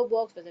is a yellow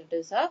box, whether it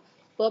is a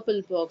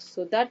purple box.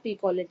 So that we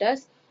call it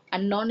as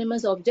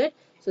anonymous object.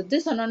 So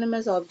this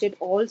anonymous object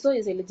also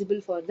is eligible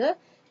for the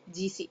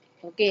GC,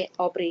 okay,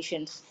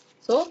 operations.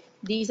 So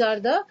these are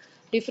the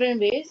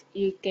different ways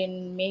you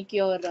can make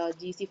your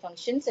GC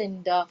functions,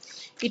 and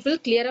it will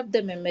clear up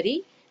the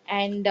memory.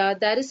 And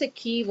there is a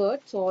keyword.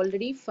 So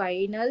already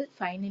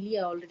finally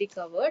I already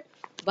covered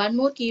one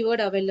more keyword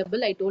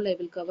available. I told I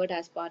will cover it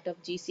as part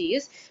of GC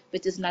is,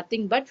 which is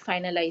nothing but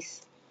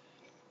finalize.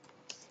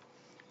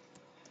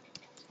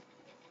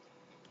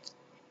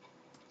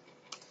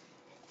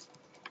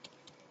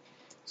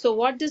 So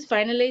what this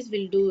finalize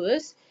will do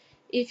is,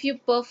 if you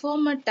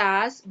perform a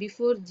task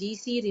before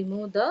GC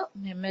remove the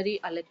memory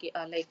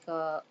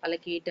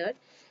allocated,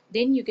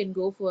 then you can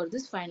go for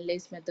this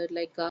finalize method.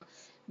 Like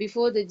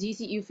before the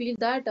GC, you feel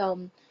that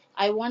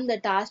I want the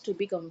task to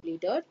be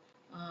completed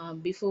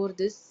before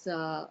this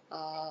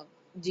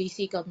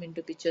GC come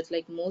into pictures.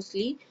 Like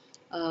mostly,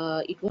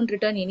 it won't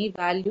return any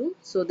value,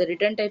 so the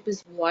return type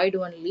is void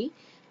only,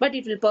 but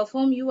it will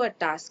perform you a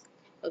task.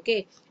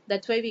 Okay,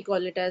 that's why we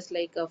call it as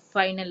like a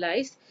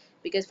finalized,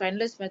 because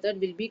finalized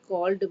method will be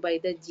called by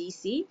the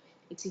GC.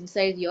 It's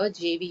inside your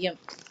JVM.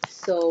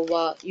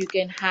 So you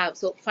can have,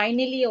 so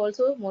finally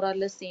also more or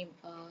less same.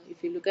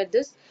 If you look at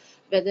this,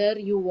 whether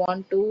you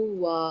want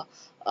to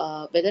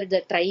whether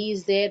the try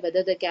is there,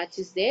 whether the catch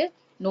is there,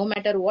 no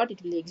matter what,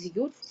 it will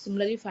execute.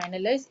 Similarly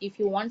finalize, if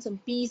you want some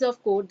piece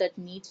of code that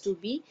needs to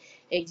be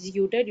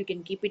executed, you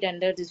can keep it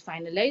under this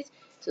finalize.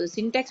 So the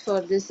syntax for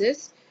this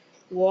is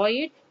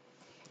void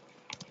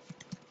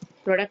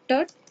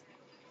productor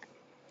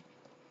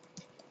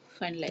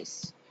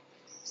finalize.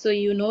 So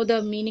you know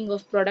the meaning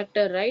of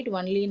productor, right?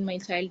 Only in my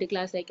child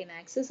class I can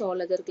access,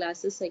 all other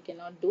classes I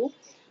cannot do.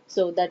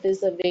 So that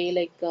is the way,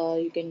 like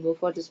you can go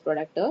for this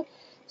productor.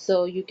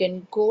 So you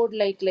can code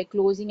like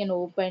closing and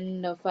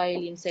open a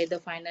file inside the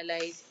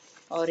finalize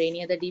or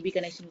any other DB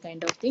connection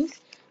kind of things.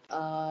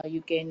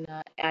 You can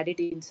add it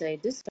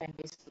inside this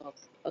finalize block.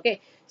 Okay,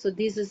 so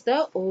this is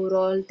the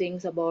overall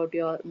things about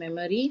your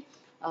memory,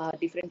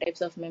 different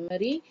types of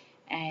memory,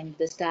 and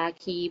the stack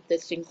heap, the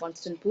string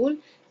constant pool,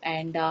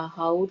 and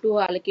how to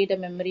allocate a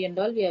memory and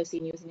all we have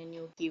seen using a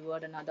new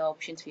keyword and other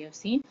options we have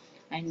seen,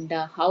 and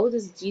how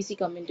this GC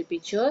come into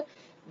picture,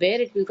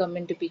 where it will come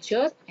into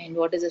picture, and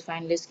what is the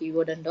finalized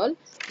keyword and all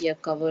we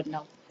have covered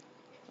now.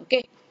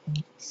 Okay,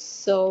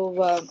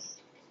 so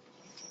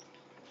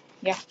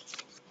yeah,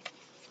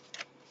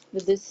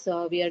 with this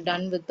we are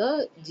done with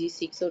the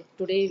GC. So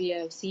today we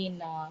have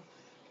seen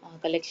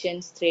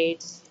collections,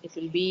 threads. It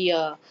will be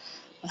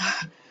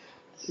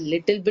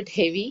little bit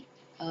heavy,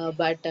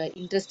 but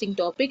interesting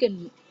topic,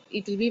 and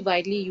it will be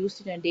widely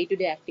used in a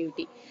day-to-day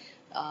activity.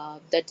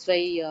 That's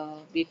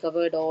why we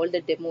covered all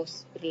the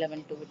demos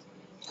relevant to it.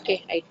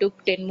 Okay, I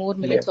took 10 more Yeah,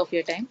 minutes of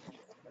your time.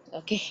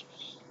 Okay,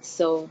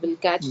 so we'll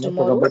catch no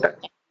problem. tomorrow.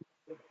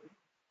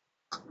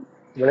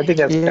 But I think And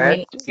as Yeah. stack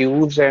any,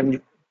 queues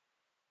and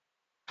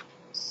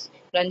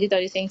Ranjit,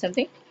 are you saying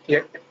something?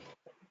 yeah,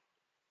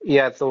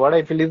 yeah. So what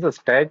I feel is the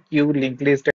stack queue linked list